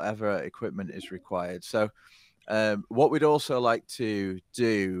 Whatever equipment is required. So what we'd also like to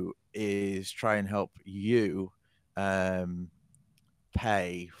do is try and help you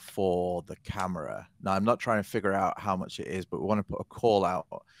pay for the camera. Now, I'm not trying to figure out how much it is, but we want to put a call out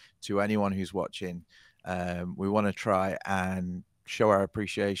to anyone who's watching. We want to try and show our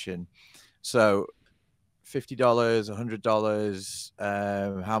appreciation. So $50,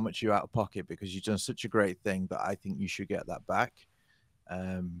 $100, how much you out of pocket, because you've done such a great thing that I think you should get that back.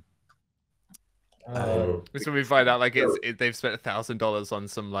 So we find out like they've spent $1,000 on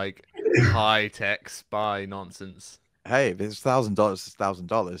some like high tech spy nonsense. Hey, if it's $1,000, it's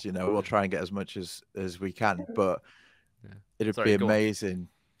 $1,000. You know, we'll try and get as much as we can, but it'd be amazing.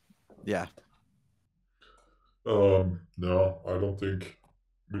 Yeah. No, I don't think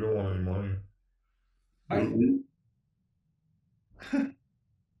We don't want any money.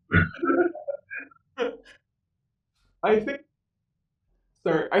 I think,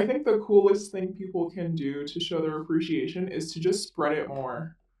 sorry, I think the coolest thing people can do to show their appreciation is to just spread it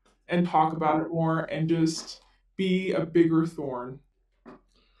more and talk about it more and just be a bigger thorn.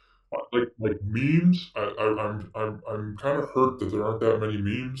 Like memes. I'm kind of hurt that there aren't that many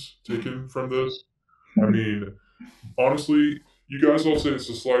memes taken from this. I mean, honestly, you guys all say it's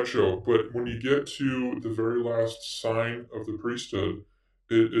a slideshow, but when you get to the very last sign of the priesthood,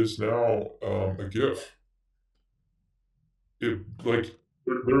 it is now a GIF. It like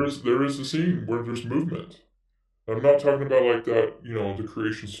there is a scene where there's movement. I'm not talking about like that, the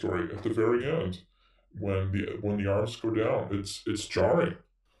creation story at the very end when the arms go down. It's jarring.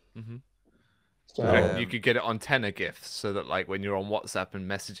 Mm-hmm. So, I reckon you could get it on tenor gifs so that like when you're on WhatsApp and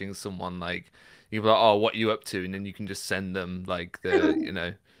messaging someone, like you're like, oh, what are you up to? And then you can just send them like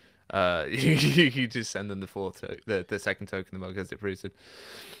the, you just send them the second token the mug as it priesthood.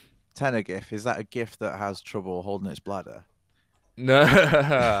 Tenor GIF, is that a GIF that has trouble holding its bladder?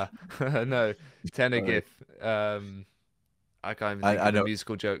 No, no, tenor Sorry. gif. I can't even think of a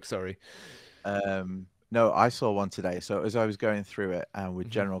musical joke. Sorry. No, I saw one today. So as I was going through it and with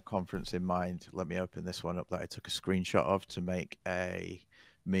general conference in mind, let me open this one up that I took a screenshot of to make a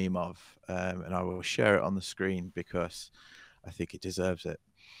meme of, and I will share it on the screen because I think it deserves it.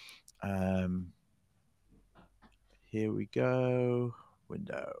 Here we go.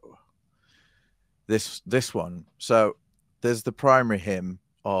 Window. This one. So there's the primary hymn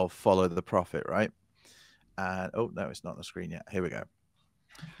of Follow the Prophet, right? And oh no, it's not on the screen yet. Here we go.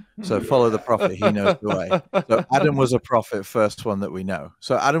 So follow the prophet, he knows the way. So Adam was a prophet, first one that we know.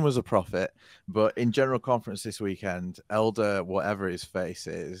 So Adam was a prophet, but in general conference this weekend, Elder, whatever his face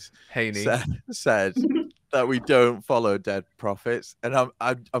is, Haney said that we don't follow dead prophets. And I'm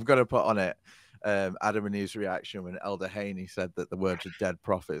going to put on it Adam and Eve's reaction when Elder Haney said that the words of dead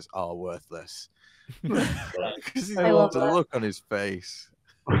prophets are worthless. Because the look on his face.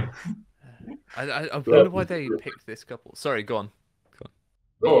 I wonder why they picked this couple. Sorry, go on.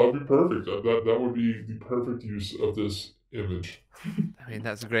 No, that'd be perfect. That would be the perfect use of this image. I mean,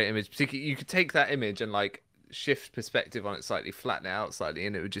 that's a great image. Particularly, you could take that image and like shift perspective on it slightly, flatten it out slightly,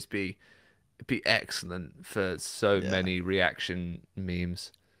 and it would just be excellent for so many reaction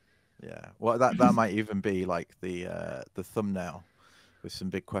memes. Yeah, well, that might even be like the thumbnail with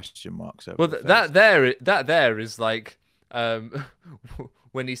some big question marks over. Well, the face. that there is like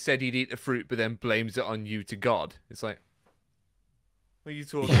when he said he'd eat the fruit, but then blames it on you to God. It's like, what are you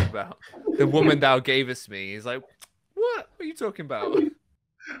talking about? The woman thou gavest me. He's like, what are you talking about?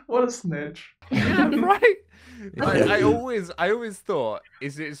 What a snitch. Yeah, right. I always thought,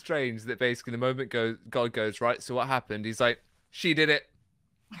 is it strange that basically the moment God goes, right, so what happened? He's like, she did it.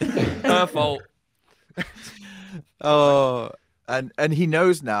 Her fault. Oh, and he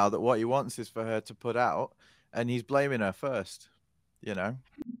knows now that what he wants is for her to put out, and he's blaming her first.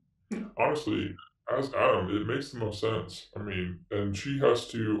 Honestly, as Adam, it makes the most sense. I mean, and she has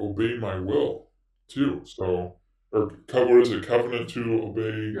to obey my will too. So, or what is it? Covenant to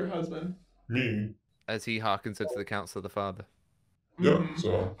obey your husband. Me. As he hearkens unto the counsel of the Father. Yeah.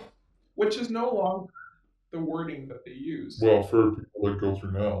 So. Which is no longer the wording that they use. Well, for people that go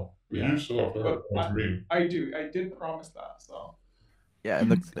through now, yeah. You still have that. That's me. I do. I did promise that. So. Yeah,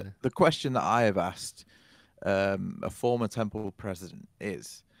 and the question that I have asked a former temple president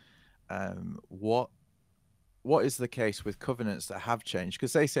is, what is the case with covenants that have changed?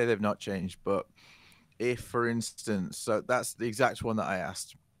 Because they say they've not changed, but if, for instance, so that's the exact one that I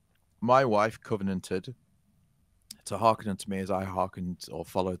asked. My wife covenanted to hearken unto me as I hearkened or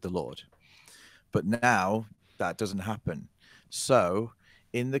followed the Lord, but now that doesn't happen. So,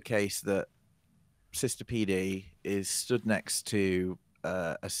 in the case that Sister PD is stood next to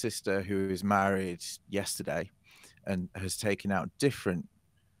a sister who is married yesterday and has taken out different,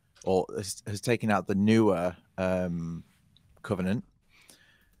 or has taken out the newer covenant,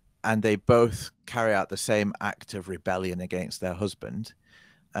 and they both carry out the same act of rebellion against their husband,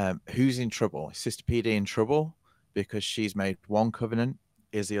 who's in trouble? Is Sister PD in trouble because she's made one covenant?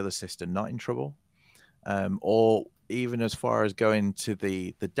 Is the other sister not in trouble? Or even as far as going to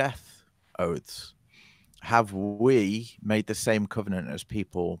the death oaths, have we made the same covenant as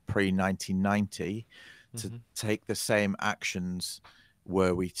people pre-1990 to take the same actions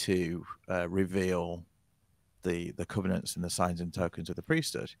were we to reveal the covenants and the signs and tokens of the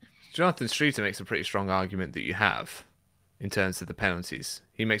priesthood? Jonathan Streeter makes a pretty strong argument that you have in terms of the penalties.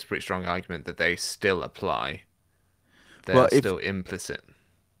 He makes a pretty strong argument that they still apply. They're still implicit.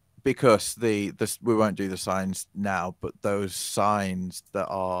 because we won't do the signs now, but those signs that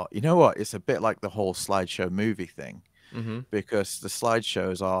are, you know what, it's a bit like the whole slideshow movie thing, because the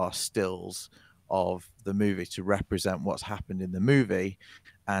slideshows are stills of the movie to represent what's happened in the movie,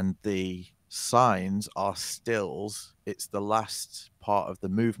 and the signs are stills. It's the last part of the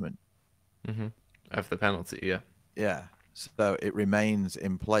movement of the penalty. Yeah, so it remains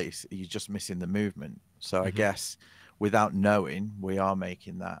in place. You're just missing the movement. So I guess without knowing, we are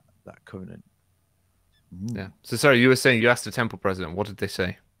making that covenant. Yeah. So sorry, you were saying you asked the temple president. What did they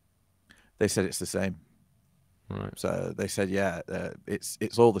say? They said it's the same. Right. So they said, yeah,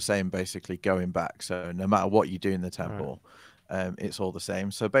 it's all the same basically going back. So no matter what you do in the temple, it's all the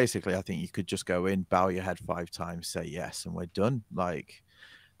same. So basically, I think you could just go in, bow your head 5 times, say yes, and we're done. Like,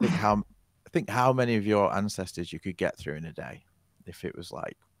 think how many of your ancestors you could get through in a day if it was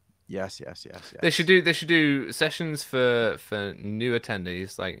like yes. They should do sessions for new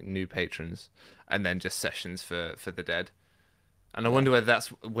attendees, like new patrons, and then just sessions for the dead. And I wonder whether that's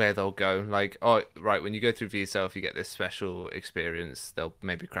where they'll go. Like, oh, right, when you go through for yourself, you get this special experience. They'll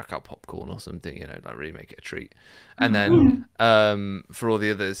maybe crack out popcorn or something, you know, like really make it a treat. And then for all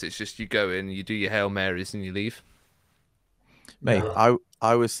the others, it's just you go in, you do your Hail Marys, and you leave. Mate,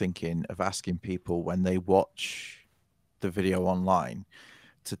 I was thinking of asking people when they watch the video online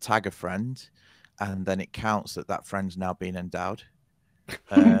to tag a friend, and then it counts that friend's now been endowed.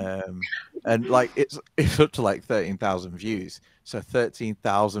 And like it's up to like 13,000 views, so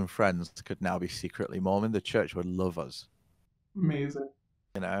 13,000 friends could now be secretly Mormon. The church would love us. Amazing.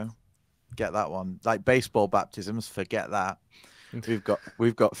 You know, get that one. Like baseball baptisms, forget that. We've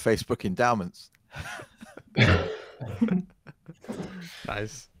got Facebook endowments.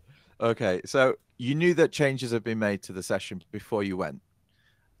 Nice. Okay, so you knew that changes have been made to the session before you went,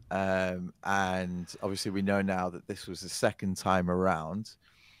 and obviously we know now that this was the second time around.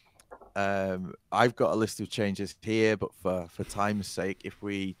 I've got a list of changes here, but for time's sake, if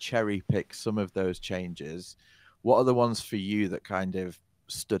we cherry pick some of those changes, what are the ones for you that kind of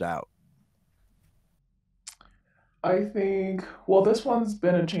stood out? I think, well, this one's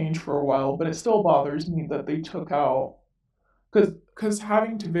been a change for a while, but it still bothers me that they took out, because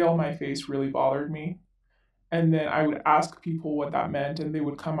having to veil my face really bothered me. And then I would ask people what that meant, and they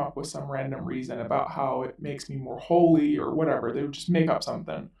would come up with some random reason about how it makes me more holy or whatever. They would just make up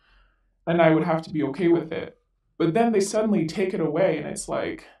something. And I would have to be okay with it. But then they suddenly take it away, and it's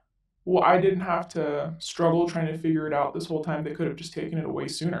like, well, I didn't have to struggle trying to figure it out this whole time. They could have just taken it away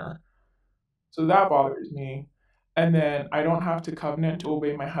sooner. So that bothers me. And then I don't have to covenant to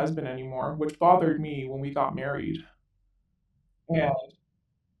obey my husband anymore, which bothered me when we got married. And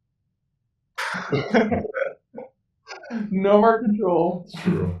no more control.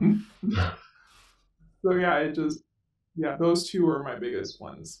 So yeah, those two are my biggest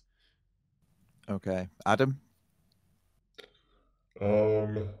ones. Okay, Adam. I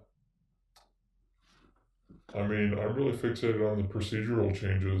mean, I'm really fixated on the procedural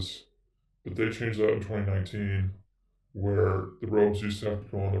changes, but they changed that in 2019, where the robes used to have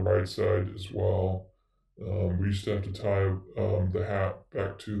to go on the right side as well. We used to have to tie the hat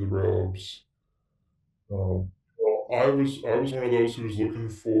back to the robes. Well, I was one of those who was looking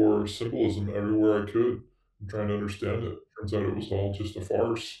for symbolism everywhere I could, and trying to understand it. Turns out it was all just a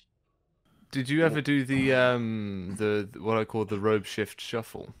farce. Did you ever do the what I call the robe shift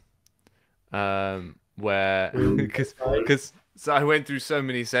shuffle? Where because so I went through so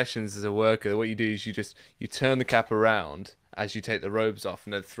many sessions as a worker. What you do is you turn the cap around as you take the robes off,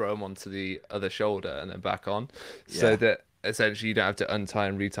 and then throw them onto the other shoulder and then back on, so that essentially you don't have to untie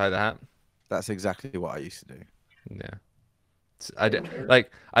and retie the hat. That's exactly what I used to do. Yeah.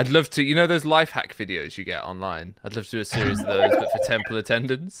 I'd love to, you know, those life hack videos you get online. I'd love to do a series of those, but for temple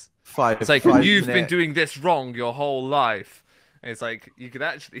attendants. It's like you've been doing this wrong your whole life. And it's like you could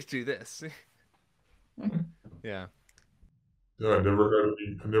actually do this. Yeah. Yeah, I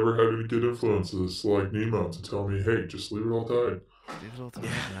never had any good influences like Nemo to tell me, hey, just leave it all tied. Leave it all tied,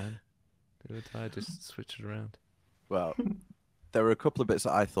 man. Leave it tied, just switch it around. Well, there were a couple of bits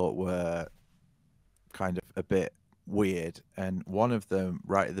that I thought were kind of a bit weird, and one of them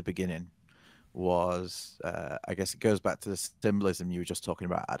right at the beginning was I guess it goes back to the symbolism you were just talking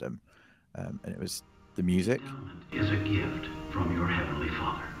about, Adam, and it was the music. Endowment is a gift from your Heavenly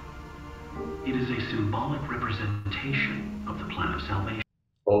Father. It is a symbolic representation of the plan of salvation.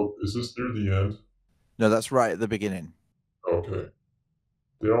 Oh, is this near the end? No, that's right at the beginning. Okay.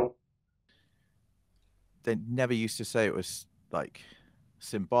 They never used to say it was like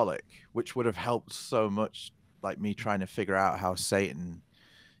symbolic, which would have helped so much, like me trying to figure out how Satan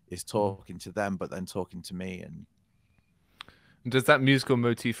is talking to them, but then talking to me. And Does that musical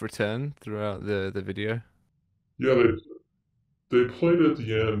motif return throughout the video? Yeah, they played at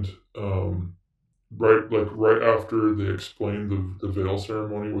the end, right after they explained the veil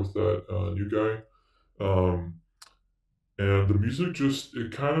ceremony with that new guy. Um, and the music just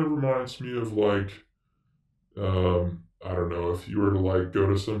it kind of reminds me of like I don't know if you were to like go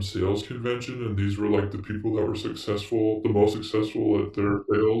to some sales convention and these were like the people that were successful, the most successful at their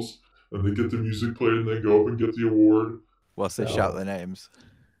sales, and they get the music played and they go up and get the award. Whilst they shout their names.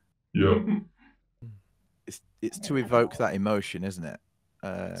 Yep. It's to evoke that emotion, isn't it?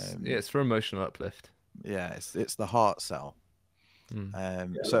 Yeah, it's for emotional uplift. Yeah, it's the heart cell.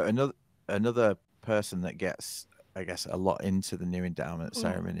 So another person that gets, I guess, a lot into the new endowment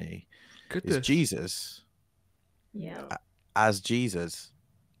ceremony is Jesus. Yeah. As Jesus.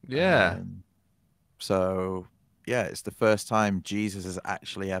 Yeah. So yeah, it's the first time Jesus has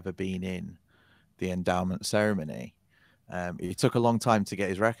actually ever been in the endowment ceremony. It took a long time to get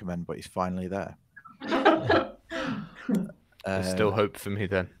his recommend, but he's finally there. There's still hope for me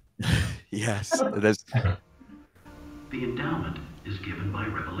then. Yes, there's. The endowment is given by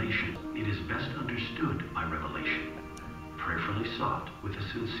revelation. It is best understood by revelation, prayerfully sought with a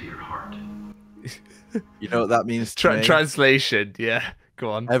sincere heart. You know what that means to me? Translation, yeah.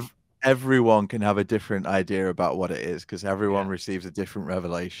 Go on. Everyone can have a different idea about what it is because everyone receives a different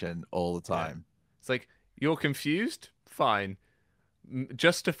revelation all the time. Yeah. It's like, you're confused? Fine.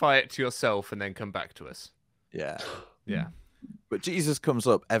 Justify it to yourself and then come back to us. Yeah. Yeah. But Jesus comes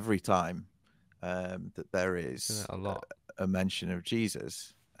up every time that there is a mention of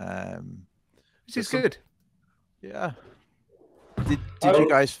Jesus. Which is good. Yeah. Did you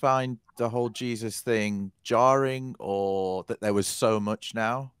guys find the whole Jesus thing jarring, or that there was so much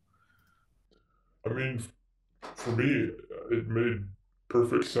now? I mean, for me, it made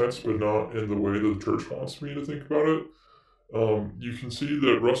perfect sense, but not in the way that the church wants me to think about it. You can see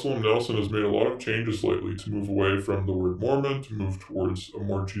that Russell M. Nelson has made a lot of changes lately to move away from the word Mormon, to move towards a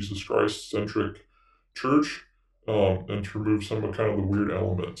more Jesus Christ-centric church, and to remove some of kind of the weird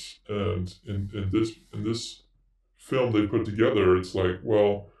elements. And in this film they put together, it's like,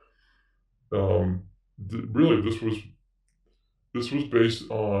 well, really, this was based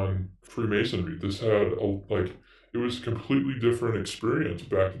on Freemasonry. This had it was a completely different experience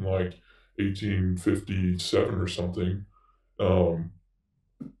back in like 1857 or something.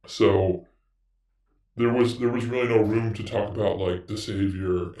 So there was really no room to talk about like the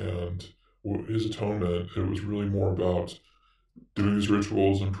Savior and his atonement. It was really more about doing these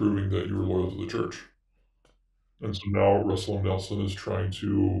rituals and proving that you were loyal to the church. And so now Russell M. Nelson is trying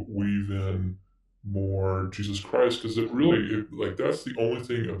to weave in more Jesus Christ, because that's the only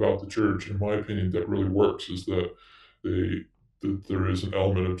thing about the church, in my opinion, that really works, is that there is an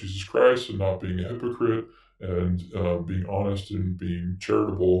element of Jesus Christ and not being a hypocrite and being honest and being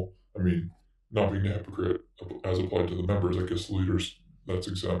charitable. I mean, not being a hypocrite as applied to the members. I guess the leaders, that's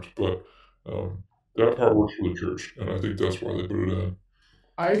exempt, but that part works for the church, and I think that's why they put it in.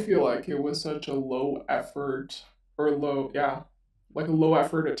 I feel like it was such a low effort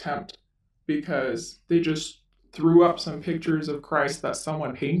attempt, because they just threw up some pictures of Christ that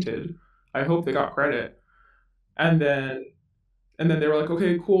someone painted. I hope they got credit. And then they were like,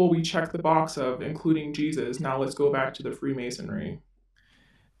 okay, cool, we checked the box of including Jesus. Now let's go back to the Freemasonry.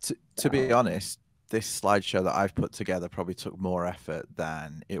 To be honest, this slideshow that I've put together probably took more effort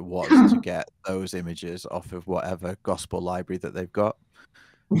than it was to get those images off of whatever gospel library that they've got.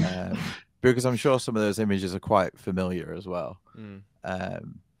 Because I'm sure some of those images are quite familiar as well.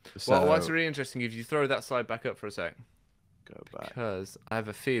 Well, what's really interesting, if you throw that slide back up for a sec. Go back. Because I have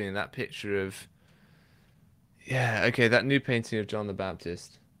a feeling that picture of... Yeah, okay, that new painting of John the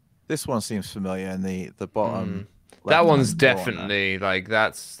Baptist. This one seems familiar in the bottom. That one's definitely, like,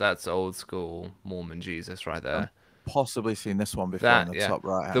 that's old school Mormon Jesus right there. I've possibly seen this one before in the top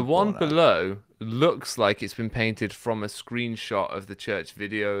right hand The one corner. below looks like it's been painted from a screenshot of the church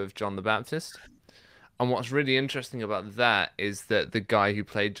video of John the Baptist. And what's really interesting about that is that the guy who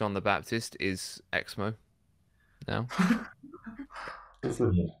played John the Baptist is Exmo now. That's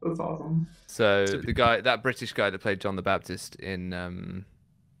awesome. So that British guy that played John the Baptist in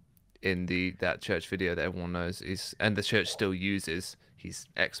that church video that everyone knows and the church still uses, he's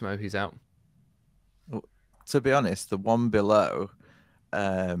Exmo, he's out. To be honest, the one below,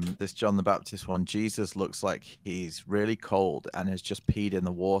 this John the Baptist one, Jesus looks like he's really cold and has just peed in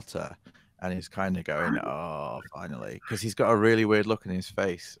the water, and he's kind of going, oh, finally, because he's got a really weird look in his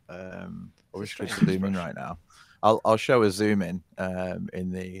face. I wish we could zoom in right now. I'll show a zoom in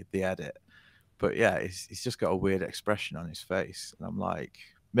the edit, but yeah, he's just got a weird expression on his face, and I'm like,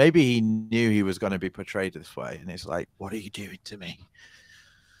 maybe he knew he was going to be portrayed this way, and it's like, what are you doing to me?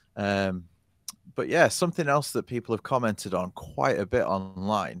 But yeah, something else that people have commented on quite a bit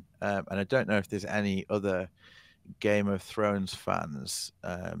online, and I don't know if there's any other Game of Thrones fans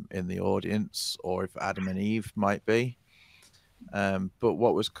in the audience, or if Adam and Eve might be. But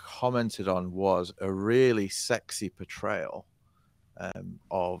what was commented on was a really sexy portrayal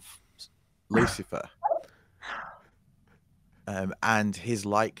of Lucifer and his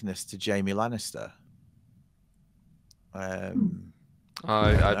likeness to Jaime Lannister.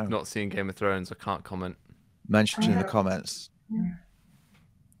 I've not seen Game of Thrones. I can't comment. Mention in the comments.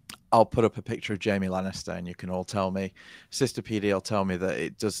 I'll put up a picture of Jaime Lannister, and you can all tell me. Sister PD will tell me that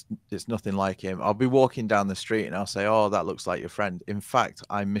it's nothing like him. I'll be walking down the street and I'll say, "Oh, that looks like your friend." In fact,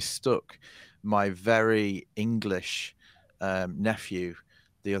 I mistook my very English nephew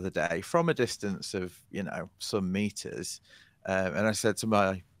the other day from a distance of, you know, some meters, and I said to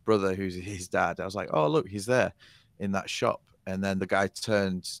my brother, who's his dad, I was like, "Oh, look, he's there in that shop." And then the guy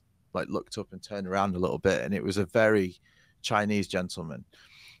looked up and turned around a little bit, and it was a very Chinese gentleman.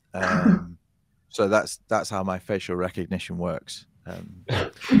 So that's how my facial recognition works.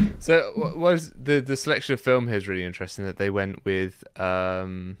 So was the selection of film here is really interesting, that they went with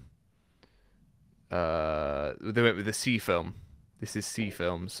the C film. This is C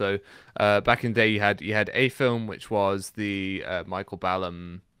film. So back in the day you had A film, which was the Michael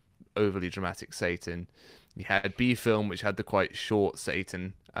Ballum overly dramatic Satan. You had B film, which had the quite short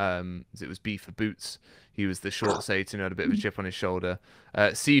Satan. It was B for Boots. He was the short Satan who had a bit of a chip on his shoulder.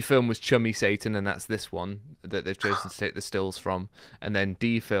 C film was Chummy Satan, and that's this one that they've chosen to take the stills from. And then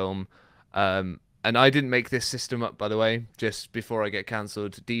D film, and I didn't make this system up, by the way, just before I get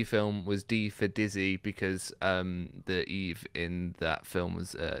cancelled. D film was D for Dizzy, because the Eve in that film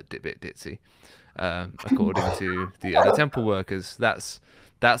was a bit ditzy, according to the other temple workers. That's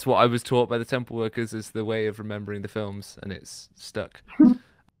what I was taught by the temple workers as the way of remembering the films, and it's stuck.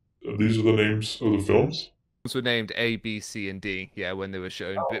 These are the names of the films? Films were named A, B, C, and D, yeah, when they were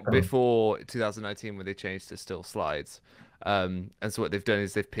shown. Before 2019, when they changed to still slides. And so what they've done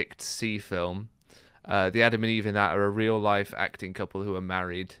is they've picked C film. The Adam and Eve in that are a real-life acting couple who are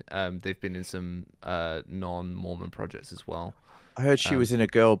married. They've been in some non-Mormon projects as well. I heard she was in a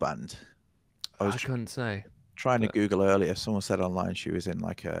girl band. I couldn't say. Trying to Google earlier, someone said online she was in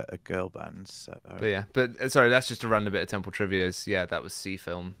like a girl band. So. But sorry, that's just a random bit of temple trivia. Yeah, that was C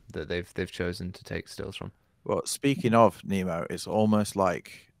film that they've chosen to take stills from. Well, speaking of Nemo, it's almost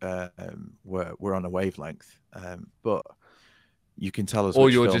like we're on a wavelength, but you can tell us. Or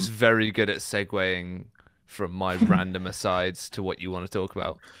you're just very good at segueing from my random asides to what you want to talk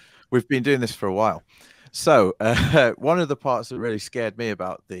about. We've been doing this for a while. So one of the parts that really scared me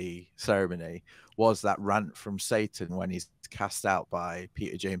about the ceremony was that rant from Satan when he's cast out by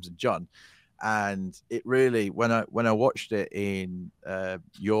Peter, James, and John. And it really, when I watched it in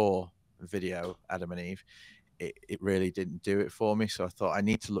your video, Adam and Eve, it really didn't do it for me. So I thought I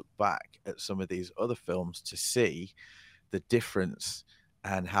need to look back at some of these other films to see the difference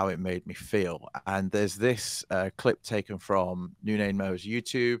and how it made me feel. And there's this clip taken from Nemo's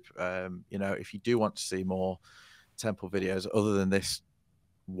YouTube. You know, if you do want to see more temple videos other than this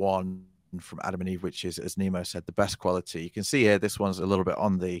one from Adam and Eve, which is, as Nemo said, the best quality, you can see here this one's a little bit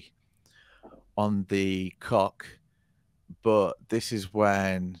on the cock, but this is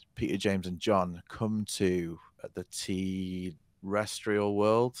when Peter, James, and John come to the terrestrial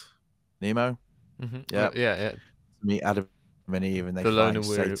world. Nemo, yeah, meet Adam and Eve, and they find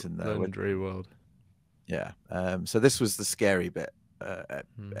Satan there. Lone and dreary world. Yeah. So this was the scary bit.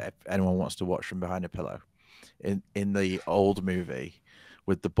 If anyone wants to watch from behind a pillow, in the old movie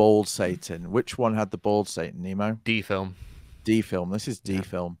with the bald Satan. Which one had the bald Satan, Nemo? D film. D film. This is D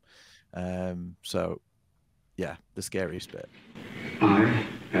film. So, yeah, the scariest bit. I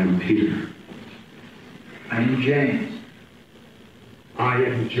am Peter. I am James. I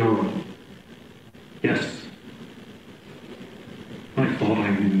am John. Yes. I thought I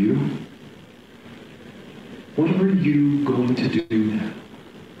knew you. What are you going to do now?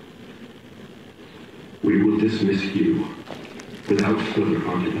 We will dismiss you without further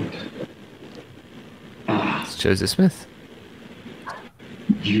argument. It's Joseph Smith.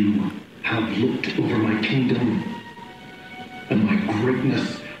 You have looked over my kingdom and my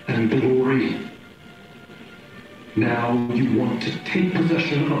greatness and glory. Now you want to take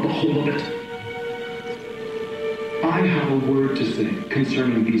possession of the whole of it. I have a word to say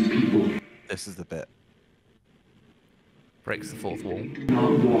concerning these people. This is the bit. Breaks the fourth wall. Do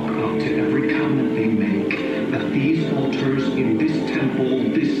not walk up to every covenant they make at these altars in this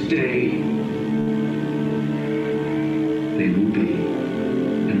temple this day. They will be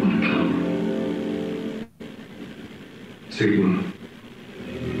Satan,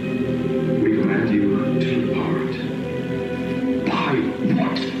 we command you to depart. By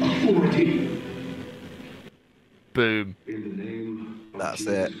what authority? Boom. In the name of That's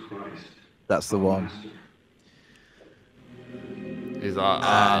Jesus it. Christ, That's the our one. Master. He's like,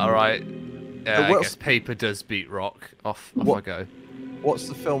 And all right. Yeah, I what's- guess paper does beat rock. Off What- I go. What's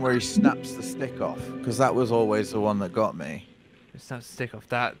the film where he snaps the stick off? Because that was always the one that got me. It's not stick off.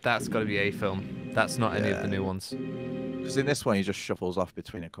 That's got to be a film. That's not any of the Yeah. new ones. Because in this one, he just shuffles off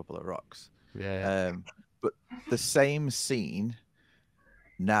between a couple of rocks. Yeah. But the same scene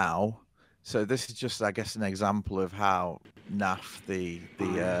now. So this is just, I guess, an example of how naff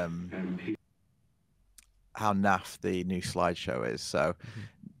how naff the new slideshow is. So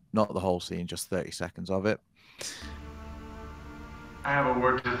not the whole scene, just 30 seconds of it. I have a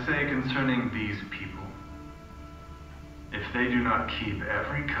word to say concerning these people. If they do not keep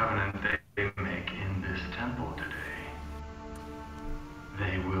every covenant they make in this temple today,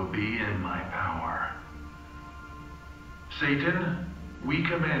 they will be in my power. Satan, we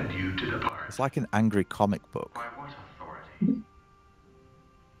command you to depart. It's like an angry comic book. By what authority?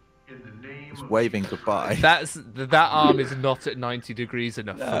 In the name It's of waving Jesus goodbye. Christ. That arm is not at 90 degrees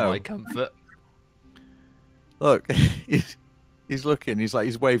enough for No. my comfort. Look, he's looking. He's like,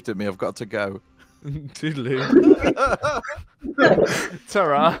 he's waved at me. I've got to go. Toodaloo.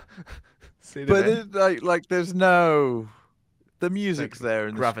 Ta-ra. See you in a But bit. there's no, the music's there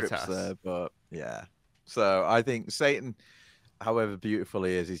and the gravitas. script's there, but yeah. So I think Satan, however beautiful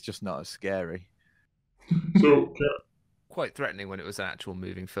he is, he's just not as scary. So, Quite threatening when it was an actual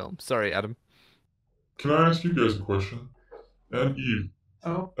moving film. Sorry, Adam. can I ask you guys a question? And Eve.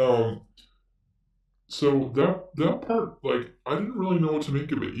 Oh. So that part, like, I didn't really know what to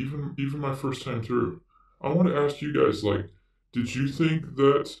make of it, even my first time through. I want to ask you guys, like, did you think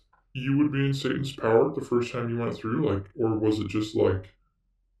that you would be in Satan's power the first time you went through, like, or was it just like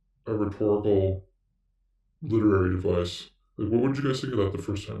a rhetorical, literary device? Like, what would you guys think of that the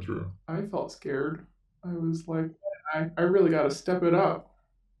first time through? I felt scared. I was like, I really got to step it up.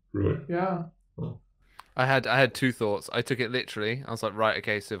 Really? Yeah. Oh. I had two thoughts. I took it literally. I was like, right,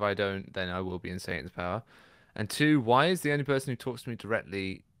 okay, so if I don't, then I will be in Satan's power. And two, why is the only person who talks to me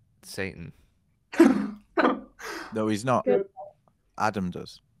directly Satan? No, he's not. Adam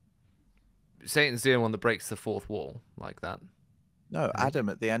does. Satan's the only one that breaks the fourth wall like that. No, Adam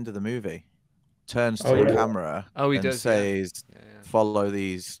at the end of the movie turns to Oh, the yeah. camera Oh, he and does, yeah. says, Yeah, yeah. follow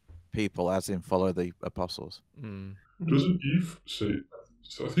these people, as in follow the apostles. Mm. Doesn't Eve say?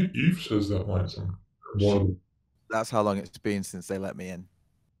 I think Eve says that line. One. That's how long it's been since they let me in.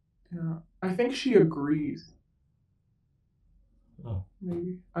 Yeah. I think she agrees. Oh.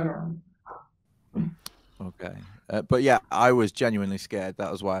 Maybe. I don't know. Okay. But yeah, I was genuinely scared.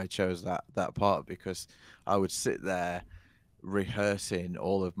 That was why I chose that part, because I would sit there rehearsing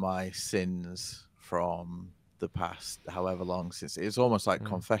all of my sins from the past, however long since. It's almost like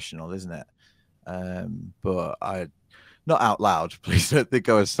confessional, isn't it? But I, not out loud, please don't think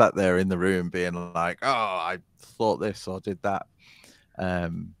I was sat there in the room being like, oh, I thought this or did that.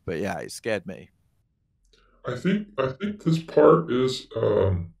 But yeah, it scared me. I think this part is.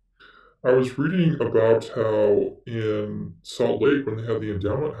 I was reading about how in Salt Lake, when they had the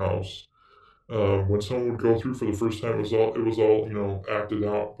endowment house, when someone would go through for the first time, it was all acted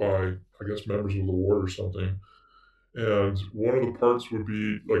out by, I guess, members of the ward or something. And one of the parts would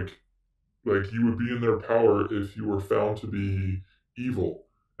be like you would be in their power if you were found to be evil,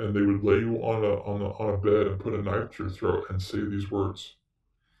 and they would lay you on a bed and put a knife to your throat and say these words.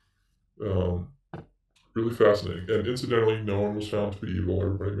 Really fascinating. And incidentally, no one was found to be evil.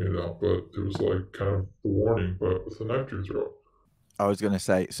 Everybody made it out, but it was like kind of the warning, but with a knife to your throat. I was going to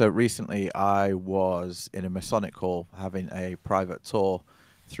say, so recently I was in a Masonic hall having a private tour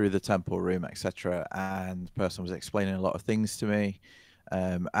through the temple room, etc. And the person was explaining a lot of things to me.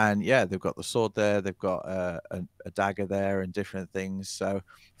 And yeah, they've got the sword there, they've got a dagger there and different things. So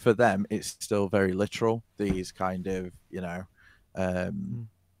for them, it's still very literal, these kind of,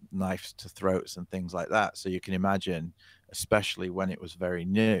 knives to throats and things like that. So you can imagine, especially when it was very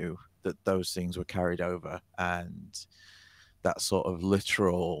new, that those things were carried over, and that sort of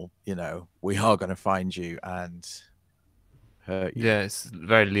literal, we are going to find you and hurt you. Yeah, it's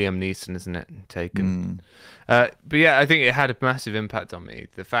very Liam Neeson, isn't it? Taken. But yeah, I think it had a massive impact on me.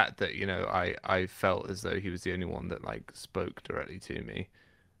 The fact that, I felt as though he was the only one that spoke directly to me,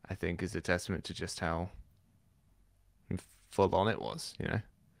 I think is a testament to just how full on it was, Yeah.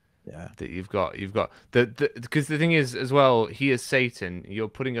 That you've got because the thing is as well, he is Satan. You're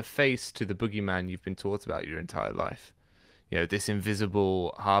putting a face to the boogeyman you've been taught about your entire life. you know, this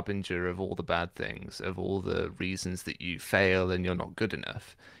invisible harbinger of all the bad things, of all the reasons that you fail and you're not good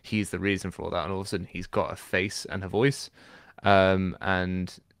enough. He's the reason for all that, and all of a sudden he's got a face and a voice.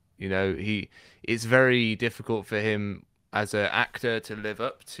 And you know, it's very difficult for him as an actor to live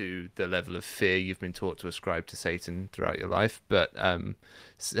up to the level of fear you've been taught to ascribe to Satan throughout your life. But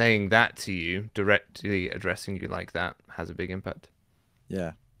saying that to you, directly addressing you like that, has a big impact.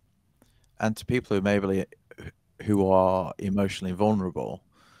 Yeah. And to people who are emotionally vulnerable,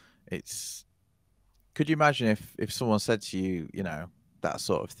 could you imagine if someone said to you, you know, that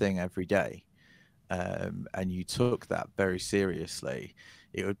sort of thing every day, and you took that very seriously?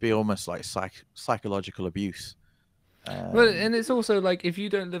 It would be almost like psychological abuse. Well, and it's also like, if you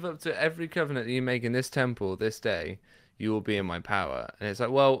don't live up to every covenant that you make in this temple this day, you will be in my power. And it's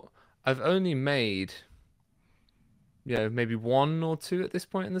like, well, I've only made, you know, maybe 1 or 2 at this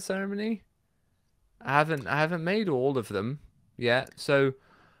point in the ceremony. I haven't made all of them yet. So,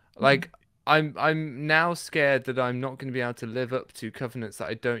 like, I'm now scared that I'm not going to be able to live up to covenants that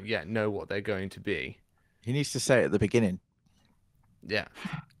I don't yet know what they're going to be. He needs to say it at the beginning. Yeah.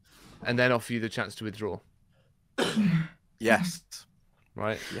 And then offer you the chance to withdraw. Yes.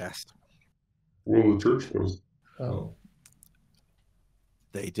 Right? Yes. Well, the church does. Oh.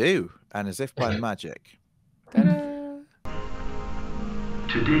 They do. And as if by magic. Ta-da!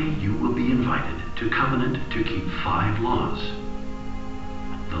 Today you will be invited to covenant to keep 5 laws.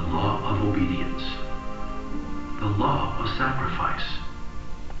 The law of obedience, the law of sacrifice,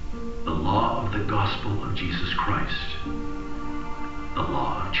 the law of the gospel of Jesus Christ, the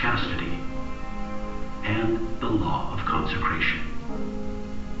law of chastity, and the law of consecration.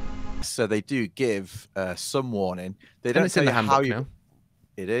 So they do give some warning. They And don't it's tell in you the how handbook you. now.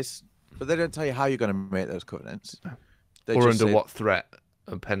 It is, but they don't tell you how you're going to make those covenants. They Or just under say, what threat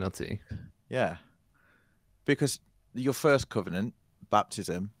and penalty. Yeah, because your first covenant,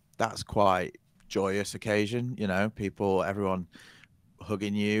 baptism, that's quite joyous occasion. You know, everyone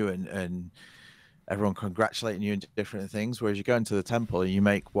hugging you and everyone congratulating you and different things. Whereas you go into the temple and you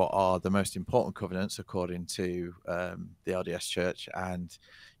make what are the most important covenants according to the LDS Church, and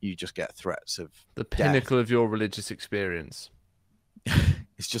you just get threats of The death. pinnacle of your religious experience.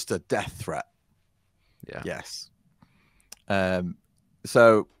 It's just a death threat. Yeah. Yes.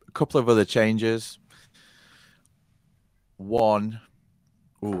 So a couple of other changes. One,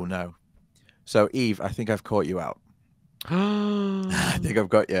 oh no. So Eve, I think I've caught you out. I think I've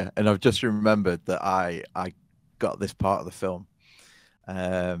got you, and I've just remembered that I got this part of the film.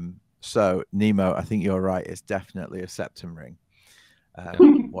 So Nemo, I think you're right. It's definitely a septum ring.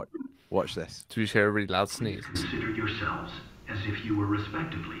 Watch this. Do we share a really loud sneeze? Consider yourselves as if you were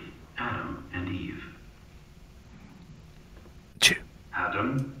respectively Adam and Eve. Chew.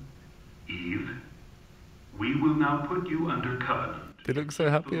 Adam, Eve, we will now put you under covenant. They look so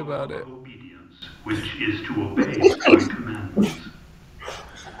happy The law about it. of obedience, which is to obey my commandments.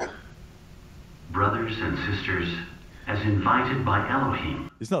 Brothers and sisters, as invited by Elohim.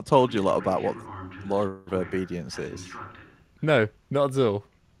 He's not told you a lot about what law of obedience is. No, not at all.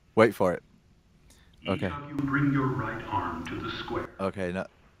 Wait for it. Each Okay. of you bring your right arm to the square. Okay. No,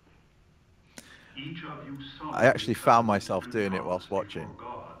 Each of you I actually found myself doing it whilst watching.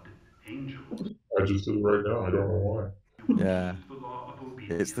 God, angels. I just did it right now. I don't know why. Yeah.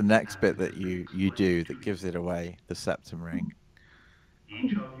 It's the next bit that you do that gives it away. The septum ring.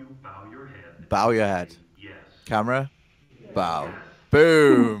 Each of you bow your head. Bow your head. Yes. Camera. Bow.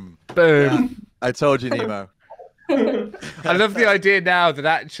 Boom. Boom. Yeah, I told you, Nemo. I love the idea now that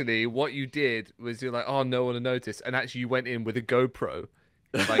actually what you did was you're like, oh, no one will notice. And actually you went in with a GoPro,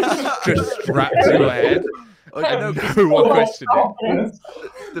 like just strapped to your head. And no one questioned it.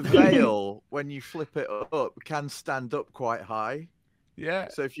 The veil, when you flip it up, can stand up quite high. Yeah.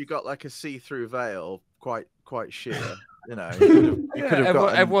 So if you got like a see-through veil, quite sheer, you know, you could have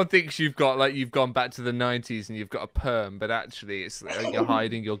everyone thinks you've gone back to the 90s and you've got a perm, but actually it's you're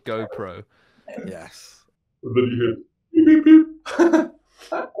hiding your GoPro. Yes. And then you hit beep, beep, beep.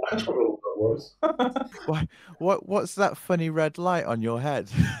 I don't know what that was. What's that funny red light on your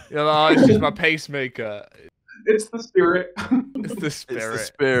head? You're like, oh, it's just my pacemaker. It's the spirit. It's the spirit. It's the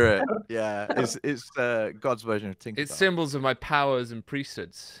spirit. Yeah. It's God's version of Tinkerbell. It's symbols of my powers and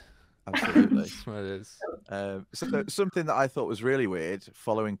priesthoods. Absolutely. That's what it is. So something that I thought was really weird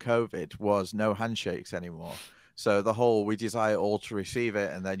following COVID was no handshakes anymore. So the whole we desire all to receive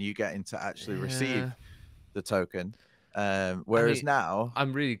it, and then you getting to actually receive the token. Whereas now,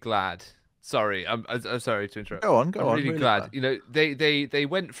 I'm really glad Sorry, I'm sorry to interrupt. Go on, I'm really really glad. go. You know, they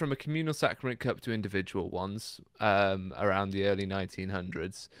went from a communal sacrament cup to individual ones around the early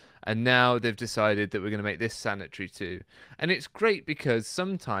 1900s, and now they've decided that we're going to make this sanitary too. And it's great because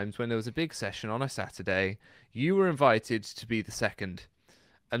sometimes when there was a big session on a Saturday, you were invited to be the second.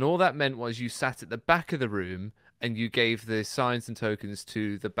 And all that meant was you sat at the back of the room and you gave the signs and tokens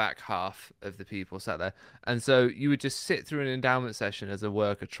to the back half of the people sat there. And so you would just sit through an endowment session as a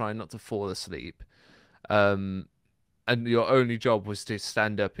worker, trying not to fall asleep. Um, and your only job was to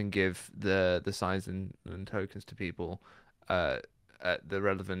stand up and give the signs and tokens to people at the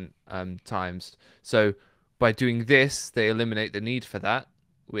relevant times. So by doing this, they eliminate the need for that,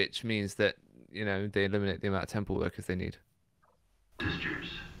 which means that, you know, they eliminate the amount of temple workers they need. Sisters,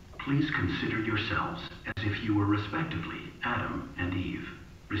 please consider yourselves as if you were respectively Adam and Eve,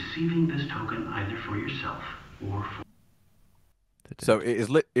 receiving this token either for yourself or for... So it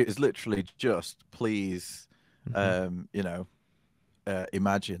is literally just please, you know,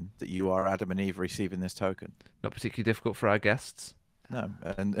 imagine that you are Adam and Eve receiving this token. Not particularly difficult for our guests. No,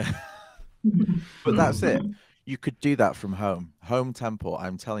 and but that's it. You could do that from home. Home temple,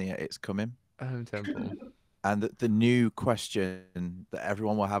 I'm telling you, it's coming. Home temple. And the new question that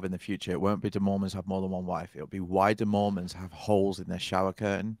everyone will have in the future, it won't be do Mormons have more than one wife? It'll be why do Mormons have holes in their shower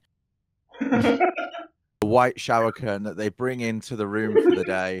curtain? The white shower curtain that they bring into the room for the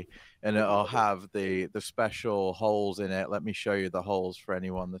day, and it'll have the special holes in it. Let me show you the holes for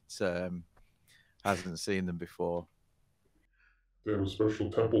anyone that hasn't seen them before. They have a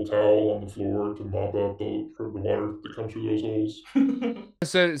special temple towel on the floor to mop up the water that comes through those holes.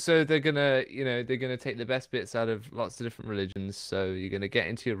 So they're gonna, you know, they're gonna take the best bits out of lots of different religions. So you're gonna get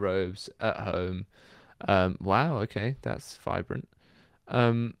into your robes at home. Wow, okay, that's vibrant.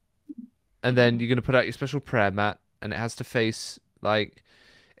 And then you're gonna put out your special prayer mat, and it has to face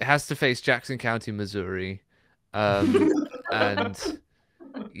Jackson County, Missouri. And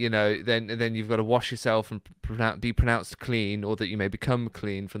you know, then you've got to wash yourself and be pronounced clean, or that you may become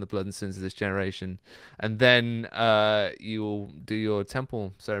clean from the blood and sins of this generation, and then you will do your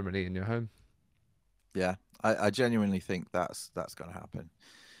temple ceremony in your home. Yeah, I genuinely think that's going to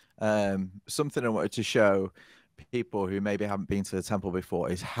happen. Something I wanted to show people who maybe haven't been to the temple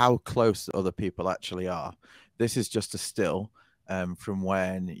before is how close other people actually are. This is just a still from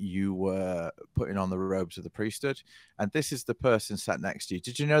when you were putting on the robes of the priesthood, and this is the person sat next to you.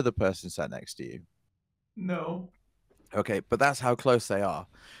 Did you know the person sat next to you? No. Okay, but that's how close they are.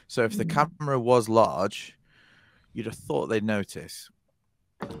 So if the camera was large, you'd have thought they'd notice.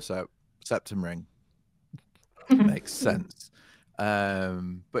 So septum ring makes sense.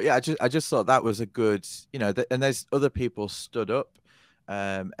 But yeah, I just thought that was a good, you know, and there's other people stood up.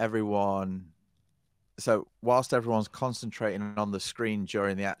 Everyone. So whilst everyone's concentrating on the screen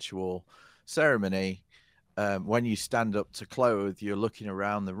during the actual ceremony, when you stand up to clothe, you're looking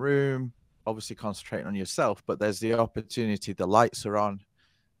around the room, obviously concentrating on yourself, but there's the opportunity, the lights are on.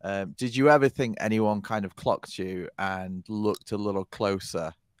 Did you ever think anyone kind of clocked you and looked a little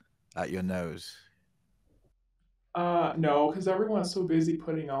closer at your nose? No, because everyone's so busy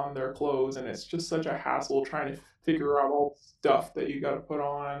putting on their clothes, and it's just such a hassle trying to figure out all the stuff that you got to put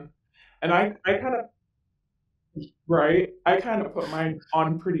on. And I kind of I kind of put mine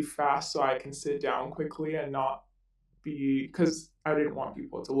on pretty fast so I can sit down quickly and not be, because I didn't want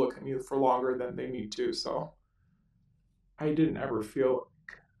people to look at me for longer than they need to. So I didn't ever feel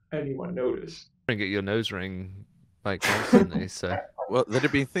like anyone noticed. Get your nose ring like constantly. So well, they'd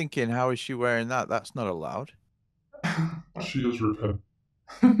have been thinking, how is she wearing that? That's not allowed. She is repent.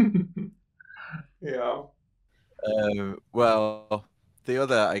 Yeah. Well, the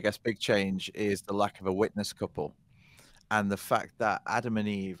other, I guess, big change is the lack of a witness couple, and the fact that Adam and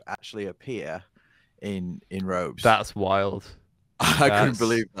Eve actually appear in robes. That's wild. I couldn't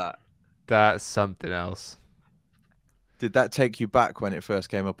believe that. That's something else. Did that take you back when it first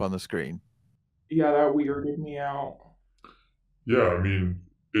came up on the screen? Yeah, that weirded me out. Yeah, I mean,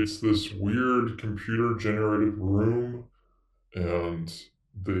 it's this weird computer-generated room, and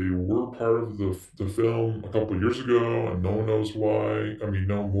they were part of the film a couple years ago, and no one knows why. I mean,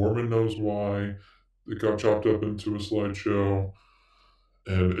 no Mormon knows why. It got chopped up into a slideshow,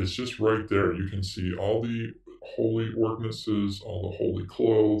 and it's just right there. You can see all the holy ordinances, all the holy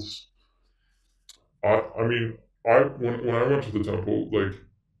clothes. I mean, when I went to the temple, like,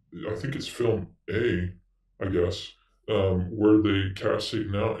 I think it's film A, I guess, where they cast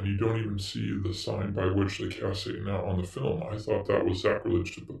Satan out, and you don't even see the sign by which they cast Satan out on the film. I thought that was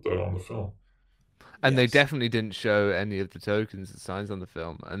sacrilege to put that on the film. And they definitely didn't show any of the tokens and signs on the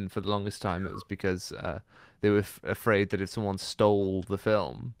film. And for the longest time, it was because they were afraid that if someone stole the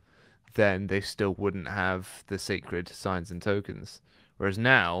film, then they still wouldn't have the sacred signs and tokens. Whereas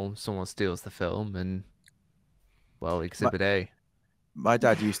now, someone steals the film and, well, Exhibit A. My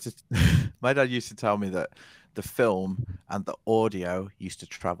dad used to my dad used to tell me that the film and the audio used to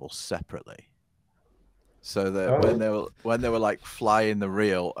travel separately. So that when they were like flying the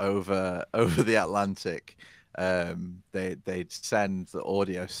reel over the Atlantic, they'd send the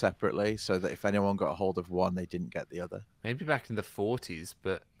audio separately so that if anyone got a hold of one, they didn't get the other. Maybe back in the 40s,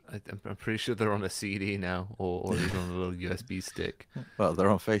 but I'm pretty sure they're on a CD now, or even on a little USB stick. Well, they're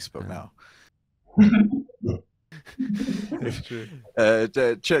on Facebook now. It's true.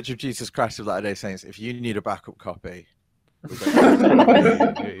 The Church of Jesus Christ of Latter-day Saints, if you need a backup copy,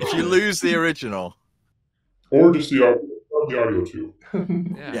 if you lose the original, or just the audio too.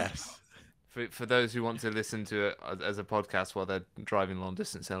 Yeah. Yes. For those who want to listen to it as a podcast while they're driving long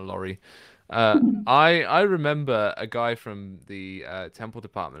distance in a lorry, I remember a guy from the Temple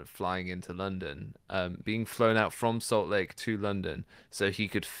Department flying into London, being flown out from Salt Lake to London so he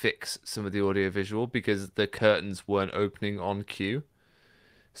could fix some of the audiovisual because the curtains weren't opening on cue.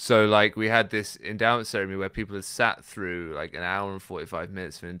 So like we had this endowment ceremony where people had sat through like an hour and 45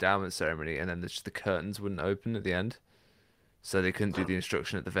 minutes of an endowment ceremony, and then the curtains wouldn't open at the end. So they couldn't do the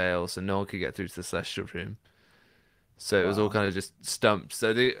instruction at the veil, so no one could get through to the celestial room. So it was all kind of just stumped.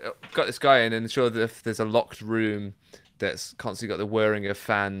 So they got this guy in, and sure, there's a locked room that's constantly got the whirring of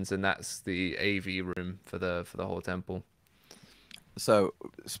fans, and that's the AV room for the whole temple. So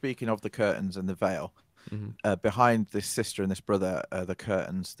speaking of the curtains and the veil, behind this sister and this brother are the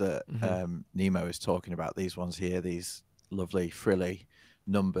curtains that Nemo is talking about. These ones here, these lovely frilly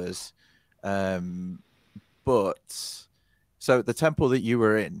numbers. But so the temple that you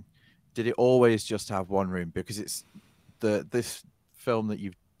were in, did it always just have one room? Because it's this film that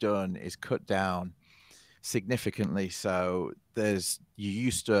you've done is cut down significantly. So you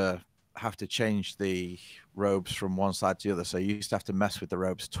used to have to change the robes from one side to the other. So you used to have to mess with the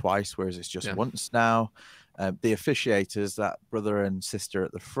robes twice, whereas it's just once now. The officiators, that brother and sister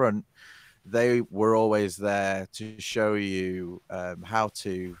at the front, they were always there to show you how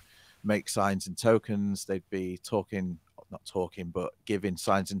to make signs and tokens. They'd be not talking, but giving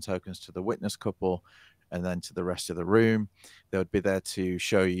signs and tokens to the witness couple and then to the rest of the room. They would be there to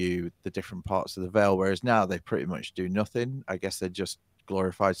show you the different parts of the veil, whereas now they pretty much do nothing. I guess they're just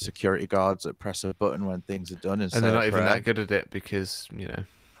glorified security guards that press a button when things are done. And they're not even that good at it because,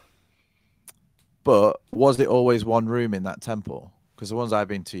 But was it always one room in that temple? Because the ones I've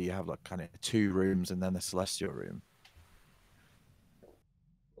been to, you have like kind of 2 rooms and then the celestial room.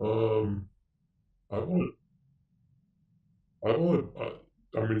 I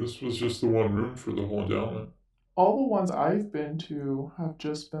mean, this was just the one room for the whole endowment. All the ones I've been to have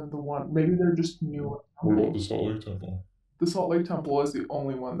just been the one. Maybe they're just new. What about the Salt Lake Temple? The Salt Lake Temple is the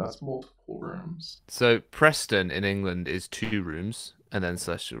only one that's multiple rooms. So Preston in England is 2 rooms and then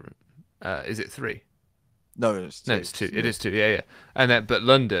celestial room. Is it 3? No, it's 2. No, it's 2. It is 2. Yeah. And then, but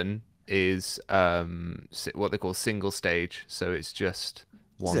London is what they call single stage. So it's just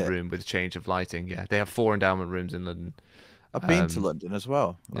one room with a change of lighting. Yeah, they have 4 endowment rooms in London. I've been to London as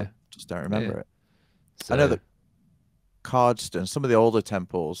well. Yeah. I just don't remember it. So, I know that Cardston, some of the older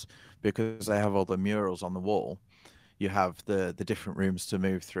temples, because they have all the murals on the wall, you have the different rooms to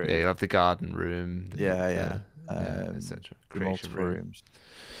move through. Yeah, you have the garden room. etc. Multiple rooms.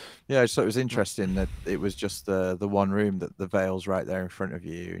 Yeah, so it was interesting that it was just the one room that the veil's right there in front of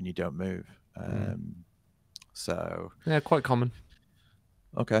you and you don't move. So yeah, quite common.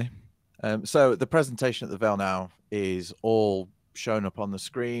 Okay. So the presentation at the veil now is all shown up on the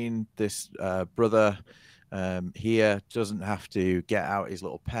screen. This brother here doesn't have to get out his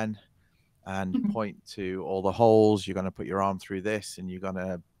little pen and point to all the holes. You're going to put your arm through this and you're going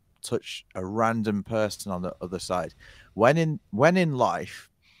to touch a random person on the other side. When in life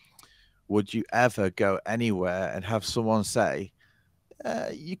would you ever go anywhere and have someone say,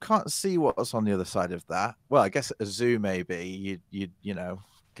 you can't see what's on the other side of that? Well, I guess at a zoo maybe you know,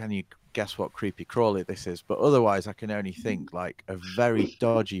 can you guess what creepy crawly this is? But otherwise I can only think like of very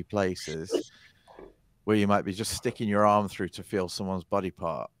dodgy places where you might be just sticking your arm through to feel someone's body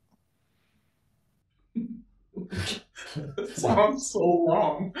part. That sounds so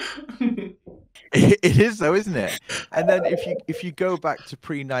wrong. It is though, isn't it? And then if you go back to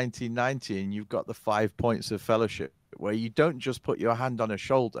pre-1990 and you've got the 5 points of fellowship where you don't just put your hand on a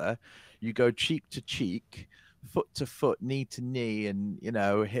shoulder, you go cheek to cheek, foot to foot, knee to knee, and you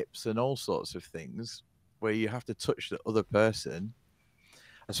know, hips and all sorts of things where you have to touch the other person.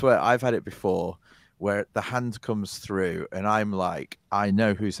 I swear I've had it before where the hand comes through and I'm like, I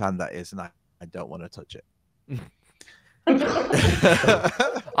know whose hand that is and I don't want to touch it.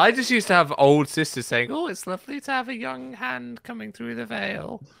 I just used to have old sisters saying, "Oh, it's lovely to have a young hand coming through the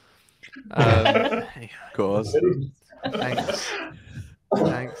veil." Of course. Thanks.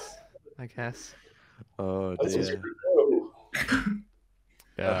 Thanks. I guess. Oh That's what's dear.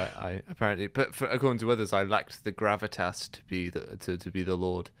 Yeah, I apparently, but according to others, I lacked the gravitas to be the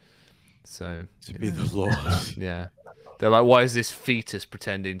Lord. So To be the Lord. yeah, they're like, why is this fetus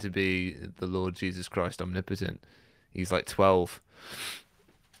pretending to be the Lord Jesus Christ omnipotent? He's like 12.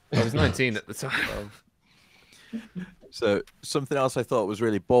 I was 19 at the time. So something else I thought was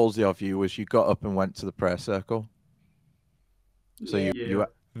really ballsy of you was you got up and went to the prayer circle. So you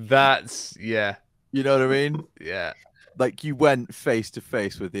That's yeah. You know what I mean? Yeah. Like you went face to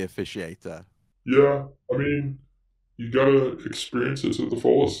face with the officiator. Yeah, I mean, you gotta experience it to the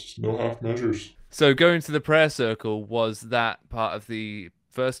fullest. No half measures. So going to the prayer circle, was that part of the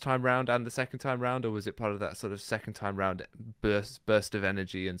first time round and the second time round, or was it part of that sort of second time round burst of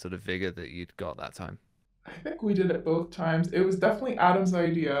energy and sort of vigor that you'd got that time? I think we did it both times. It was definitely Adam's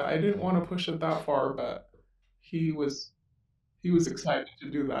idea. I didn't want to push it that far, but he was excited to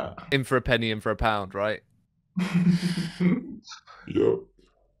do that. In for a penny, in for a pound, right? Yep.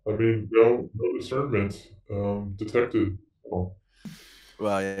 I mean, no discernment detected. Well,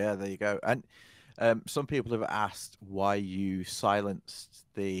 yeah, there you go. And some people have asked why you silenced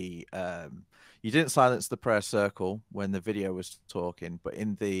the. You didn't silence the prayer circle when the video was talking, but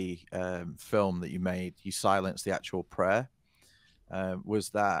in the film that you made, you silenced the actual prayer. Was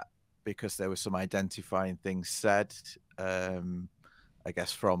that because there was some identifying things said? I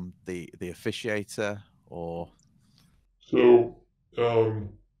guess from the officiator, or So,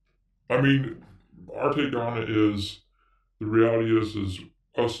 I mean, our take on it is the reality is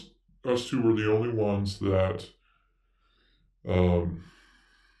us two were the only ones that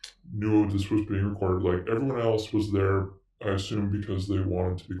knew this was being recorded. Like everyone else was there, I assume, because they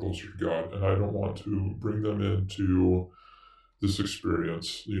wanted to be closer to God, and I don't want to bring them into this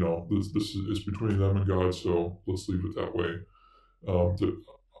experience. You know, this is it's between them and God, so let's leave it that way.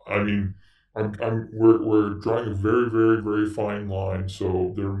 I mean, we're drawing a very, very, very fine line.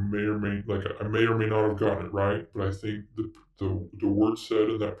 So there may or may like I may or may not have gotten it right, but I think the words said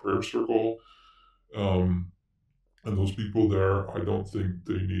in that prayer circle, and those people there, I don't think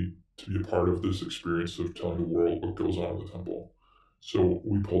they need to be a part of this experience of telling the world what goes on in the temple. So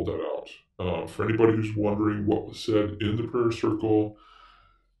we pulled that out. For anybody who's wondering what was said in the prayer circle,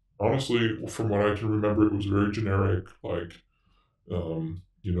 honestly, from what I can remember, it was very generic. Like,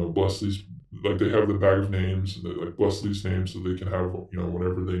 bless these. Like they have the bag of names, and they like bless these names so they can have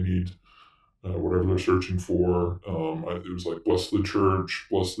whatever they need, whatever they're searching for. It was like bless the church,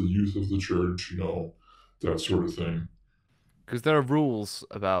 bless the youth of the church, that sort of thing. Because there are rules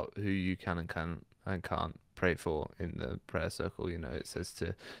about who you can and can't pray for in the prayer circle. You know, it says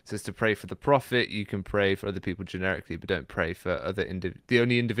to pray for the prophet. You can pray for other people generically, but don't pray for other the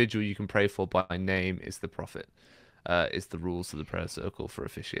only individual you can pray for by name is the prophet. Is the rules of the prayer circle for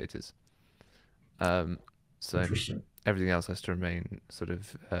officiators. So everything else has to remain sort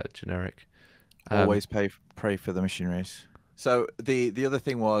of generic. Always pray for the missionaries. So the other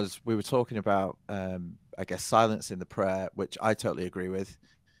thing was we were talking about I guess silencing the prayer, which I totally agree with.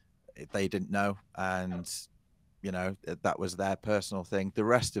 They didn't know, and that was their personal thing. The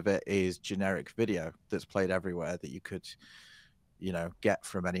rest of it is generic video that's played everywhere that you could get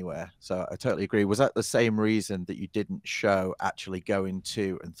from anywhere. So I totally agree. Was that the same reason that you didn't show actually going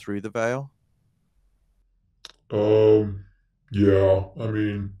to and through the veil? Yeah, I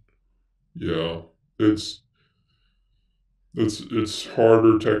mean, yeah, it's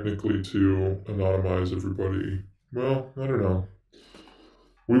harder technically to anonymize everybody. Well, I don't know.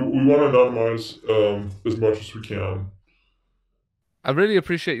 We want to anonymize as much as we can. I really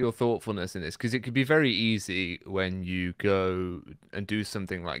appreciate your thoughtfulness in this, because it could be very easy when you go and do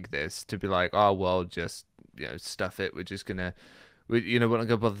something like this to be like, oh well, just stuff it. We're just gonna, we're not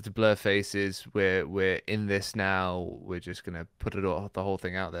gonna bother to blur faces. We're in this now. We're just gonna put the whole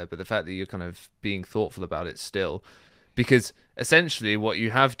thing out there. But the fact that you're kind of being thoughtful about it still, because essentially what you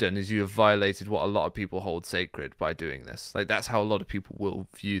have done is you have violated what a lot of people hold sacred by doing this. Like that's how a lot of people will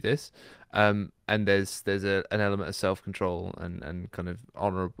view this. And there's an element of self-control and kind of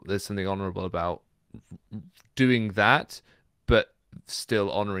honorable. There's something honorable about doing that, but still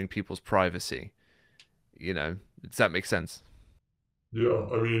honoring people's privacy. Does that make sense? Yeah,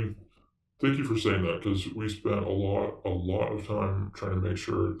 I mean, thank you for saying that, because we spent a lot of time trying to make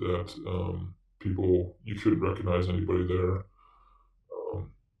sure that people, you couldn't recognize anybody there.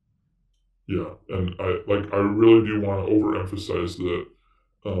 Yeah, and I really do want to overemphasize that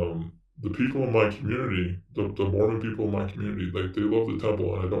the people in my community, the Mormon people in my community, like they love the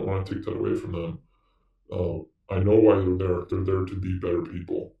temple, and I don't want to take that away from them. I know why they're there. They're there to be better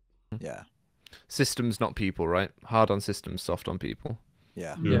people. Yeah. Systems, not people, right? Hard on systems, soft on people.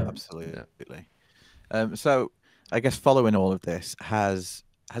 Yeah, Yeah. absolutely. So I guess following all of this, has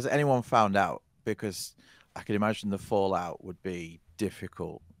anyone found out? Because I can imagine the fallout would be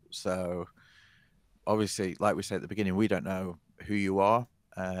difficult. So obviously, like we said at the beginning, we don't know who you are.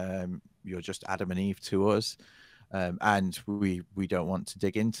 You're just Adam and Eve to us. And we don't want to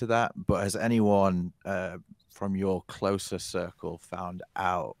dig into that. But has anyone from your closer circle found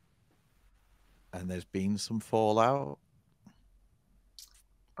out and there's been some fallout?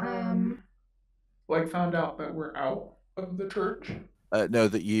 Like found out that we're out of the church? No,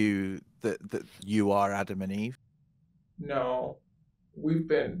 that you are Adam and Eve. No, we've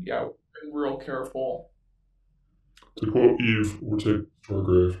been real careful. To quote Eve, we're taking to our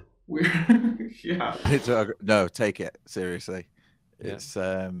grave. No, take it seriously. It's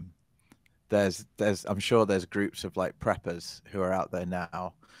there's I'm sure there's groups of like preppers who are out there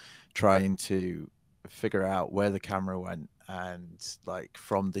now trying to figure out where the camera went, and like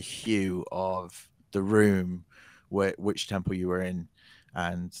from the hue of the room which temple you were in,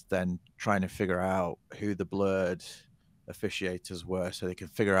 and then trying to figure out who the blurred officiators were so they can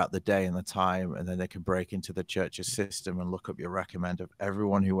figure out the day and the time, and then they can break into the church's system and look up your recommend of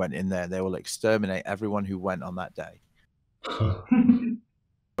everyone who went in there. They will exterminate everyone who went on that day.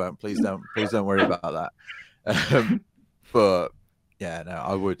 But please don't worry about that. But yeah, no,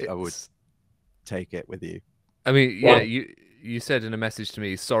 I would take it with you. I mean, yeah, you said in a message to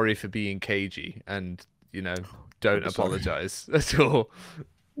me, sorry for being cagey, and don't apologize at all.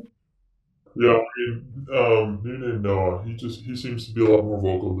 Yeah, I mean, new name Noah. He seems to be a lot more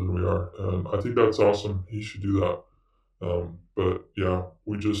vocal than we are, and I think that's awesome. He should do that. But yeah,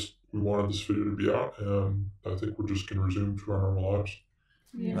 we wanted this video to be out, and I think we're just gonna resume to our normal lives.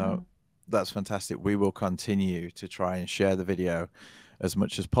 Yeah. No, that's fantastic. We will continue to try and share the video as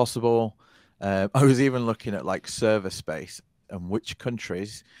much as possible. I was even looking at like server space and which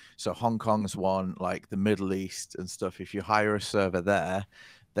countries. So Hong Kong's one, like the Middle East and stuff. If you hire a server there,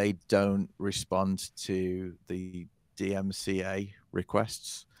 they don't respond to the DMCA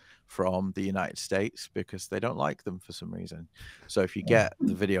requests from the United States because they don't like them for some reason. So if you get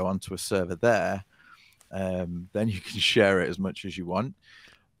the video onto a server there, then you can share it as much as you want,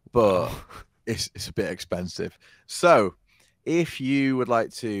 but it's a bit expensive. So if you would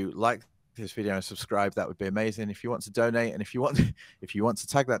like to like this video and subscribe, that would be amazing. If you want to donate, and if you want to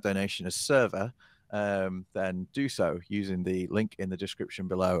tag that donation as server, then do so using the link in the description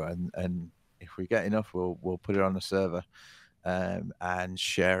below, and if we get enough, we'll put it on the server and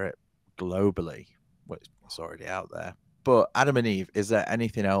share it globally. Well, it's already out there. But Adam and Eve, is there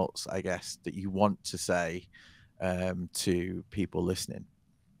anything else, I guess, that you want to say to people listening?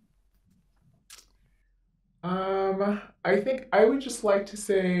 I think I would just like to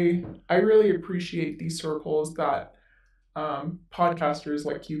say I really appreciate these circles that podcasters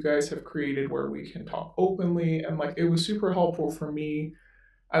like you guys have created where we can talk openly, and like it was super helpful for me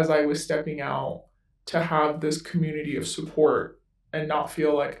as I was stepping out to have this community of support and not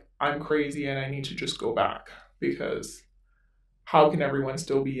feel like I'm crazy and I need to just go back, because how can everyone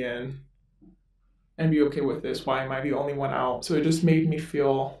still be in and be okay with this? Why am I the only one out? So it just made me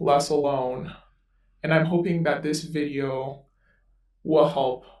feel less alone. And I'm hoping that this video will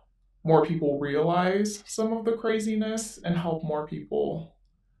help more people realize some of the craziness and help more people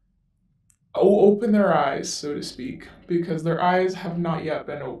open their eyes, so to speak, because their eyes have not yet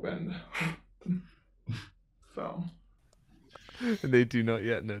been opened. So. And they do not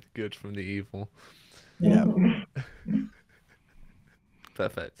yet know the good from the evil. Yeah.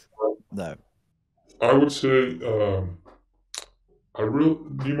 Perfect. No. I would say,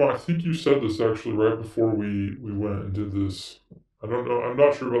 Nemo, I think you said this actually right before we went and did this. I don't know. I'm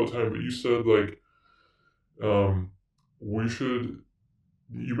not sure about the time, but you said like, we should.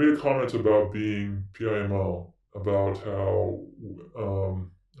 You made a comment about being PIMO, about how, and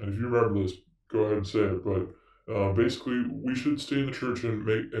if you remember this, go ahead and say it. But basically, we should stay in the church and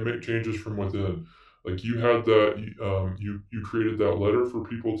make changes from within. Like you had that, you created that letter for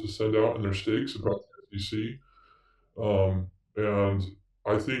people to send out in their stakes about the SEC. And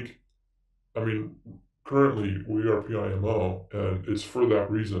I think, I mean, currently we are PIMO, and it's for that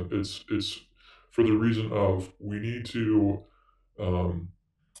reason. It's for the reason of we need to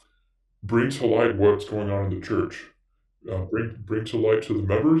bring to light what's going on in the church. Bring to light to the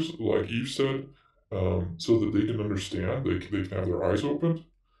members, like Eve said, so that they can understand, they can have their eyes opened,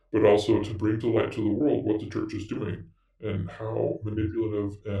 but also to bring to light to the world what the church is doing. and how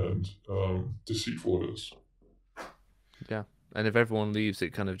manipulative and deceitful it is. Yeah, and if everyone leaves,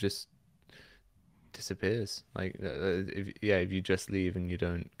 it kind of just disappears. Like, if you just leave and you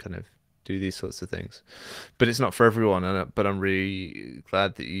don't kind of do these sorts of things, but it's not for everyone. But I'm really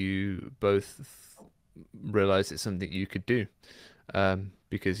glad that you both realize it's something you could do.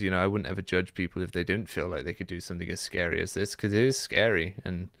 Because I wouldn't ever judge people if they didn't feel like they could do something as scary as this, because it is scary,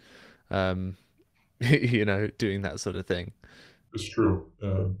 and doing that sort of thing. It's true.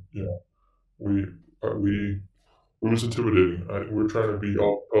 Yeah, we it was intimidating. We're trying to be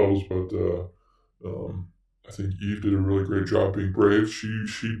all pros, but I think Eve did a really great job being brave.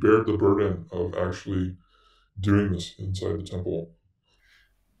 She bared the burden of actually doing this inside the temple.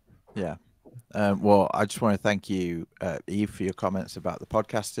 Yeah. Well, I just want to thank you, Eve, for your comments about the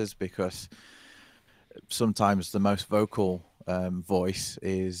podcasters, because sometimes the most vocal voice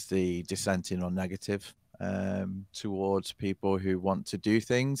is the dissenting or negative towards people who want to do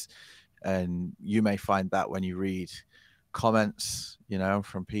things. And you may find that when you read comments,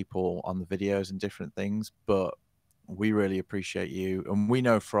 from people on the videos and different things, but we really appreciate you. And we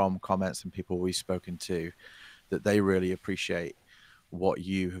know from comments and people we've spoken to that they really appreciate what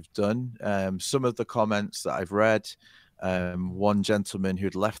you have done. Some of the comments that I've read, one gentleman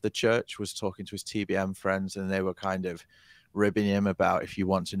who'd left the church was talking to his TBM friends, and they were kind of ribbing him about, if you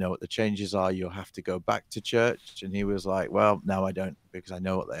want to know what the changes are, you'll have to go back to church. And he was like, well, no, I don't, because I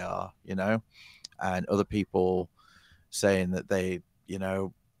know what they are, and other people saying that they,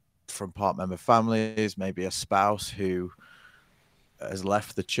 from part member families, maybe a spouse who has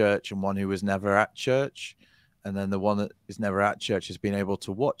left the church and one who was never at church. And then the one that is never at church has been able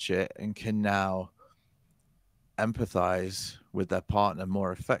to watch it and can now empathize with their partner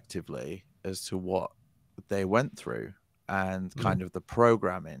more effectively as to what they went through and kind of the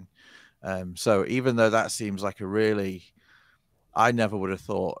programming. So even though that seems like I never would have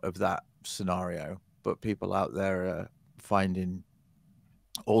thought of that scenario, but people out there are finding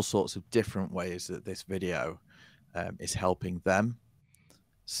all sorts of different ways that this video is helping them.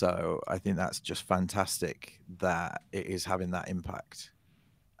 So I think that's just fantastic that it is having that impact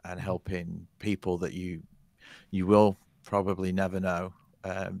and helping people that you will probably never know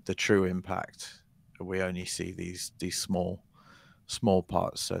the true impact. We only see these small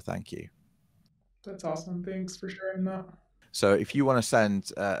parts. So thank you. That's awesome. Thanks for sharing that. So if you want to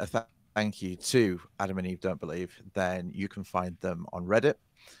send a thank you to Adam and Eve Don't Believe, then you can find them on Reddit.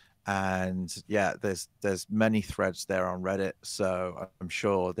 And yeah, there's many threads there on Reddit, so I'm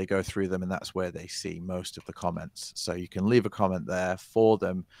sure they go through them, and that's where they see most of the comments. So you can leave a comment there for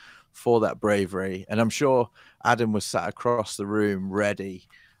them, for that bravery. And I'm sure Adam was sat across the room ready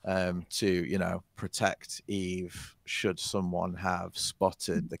to protect Eve should someone have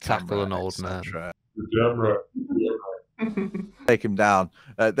spotted the Tackle camera, an old man. You're damn right. Take him down.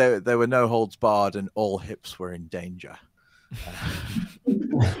 There were no holds barred, and all hips were in danger.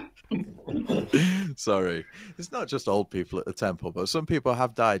 Sorry, it's not just old people at the temple, but some people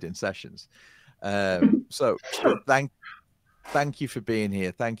have died in sessions. So thank you for being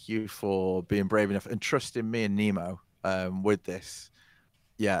here. Thank you for being brave enough and trusting me and Nemo with this.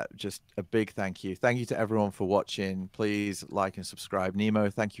 Yeah, just a big thank you. Thank you to everyone for watching. Please like and subscribe. Nemo,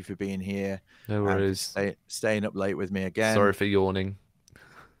 thank you for being here. No worries. Staying up late with me again. Sorry for yawning.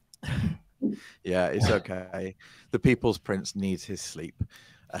 Yeah, it's okay. The People's Prince needs his sleep.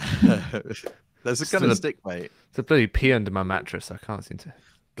 There's a kind of stick, mate. It's a bloody pee under my mattress. I can't seem to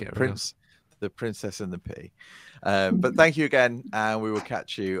get the princess and the pea. But thank you again, and we will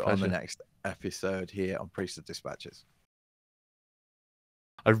catch you on the next episode here on Priest of Dispatches.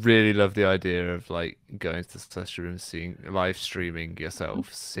 I really love the idea of like going to the session room, seeing live streaming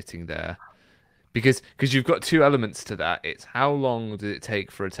yourself sitting there. Because you've got two elements to that. It's how long did it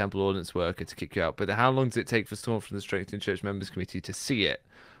take for a temple ordinance worker to kick you out, but how long does it take for someone from the Strengthening Church Members Committee to see it,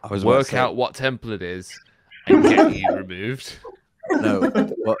 work out what temple it is, and get you removed? No,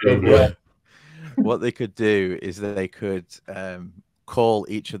 what they could do is that they could call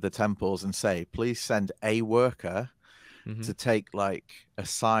each of the temples and say, please send a worker to take like a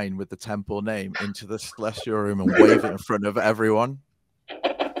sign with the temple name into the celestial room and wave it in front of everyone.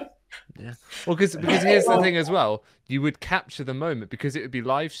 Yeah. Well, because here's the thing as well. You would capture the moment, because it would be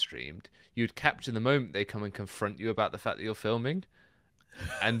live streamed. You'd capture the moment they come and confront you about the fact that you're filming,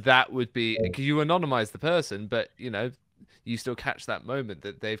 and that would be, because you anonymize the person, but you still catch that moment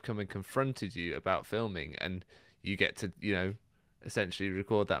that they've come and confronted you about filming, and you get to essentially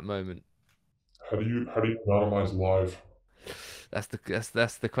record that moment. How do you anonymize live? That's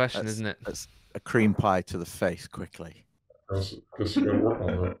the question, isn't it? That's a cream pie to the face quickly. Guess you gotta work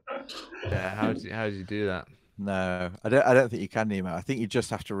on that. Yeah, how do you do that? No, I don't think you can, Nemo. I think you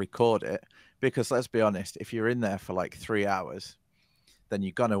just have to record it because let's be honest, if you're in there for like 3 hours, then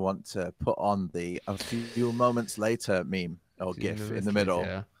you're gonna want to put on the a few moments later meme or GIF in the middle.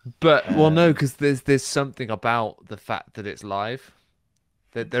 Yeah. But well, no, because there's something about the fact that it's live.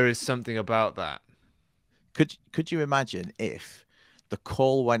 That there is something about that. Could you imagine if the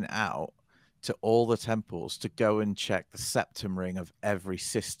call went out to all the temples to go and check the septum ring of every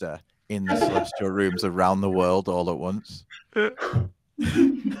sister in the celestial rooms around the world all at once? The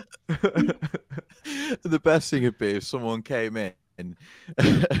best thing would be if someone came in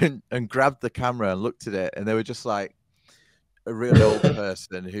and grabbed the camera and looked at it, and they were just like a really old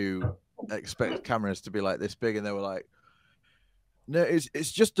person who expects cameras to be like this big, and they were like, "No,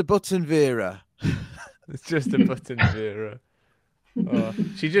 it's just a button, Vera." It's just a button, Vera. Oh,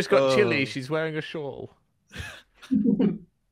 she just got chilly. She's wearing a shawl.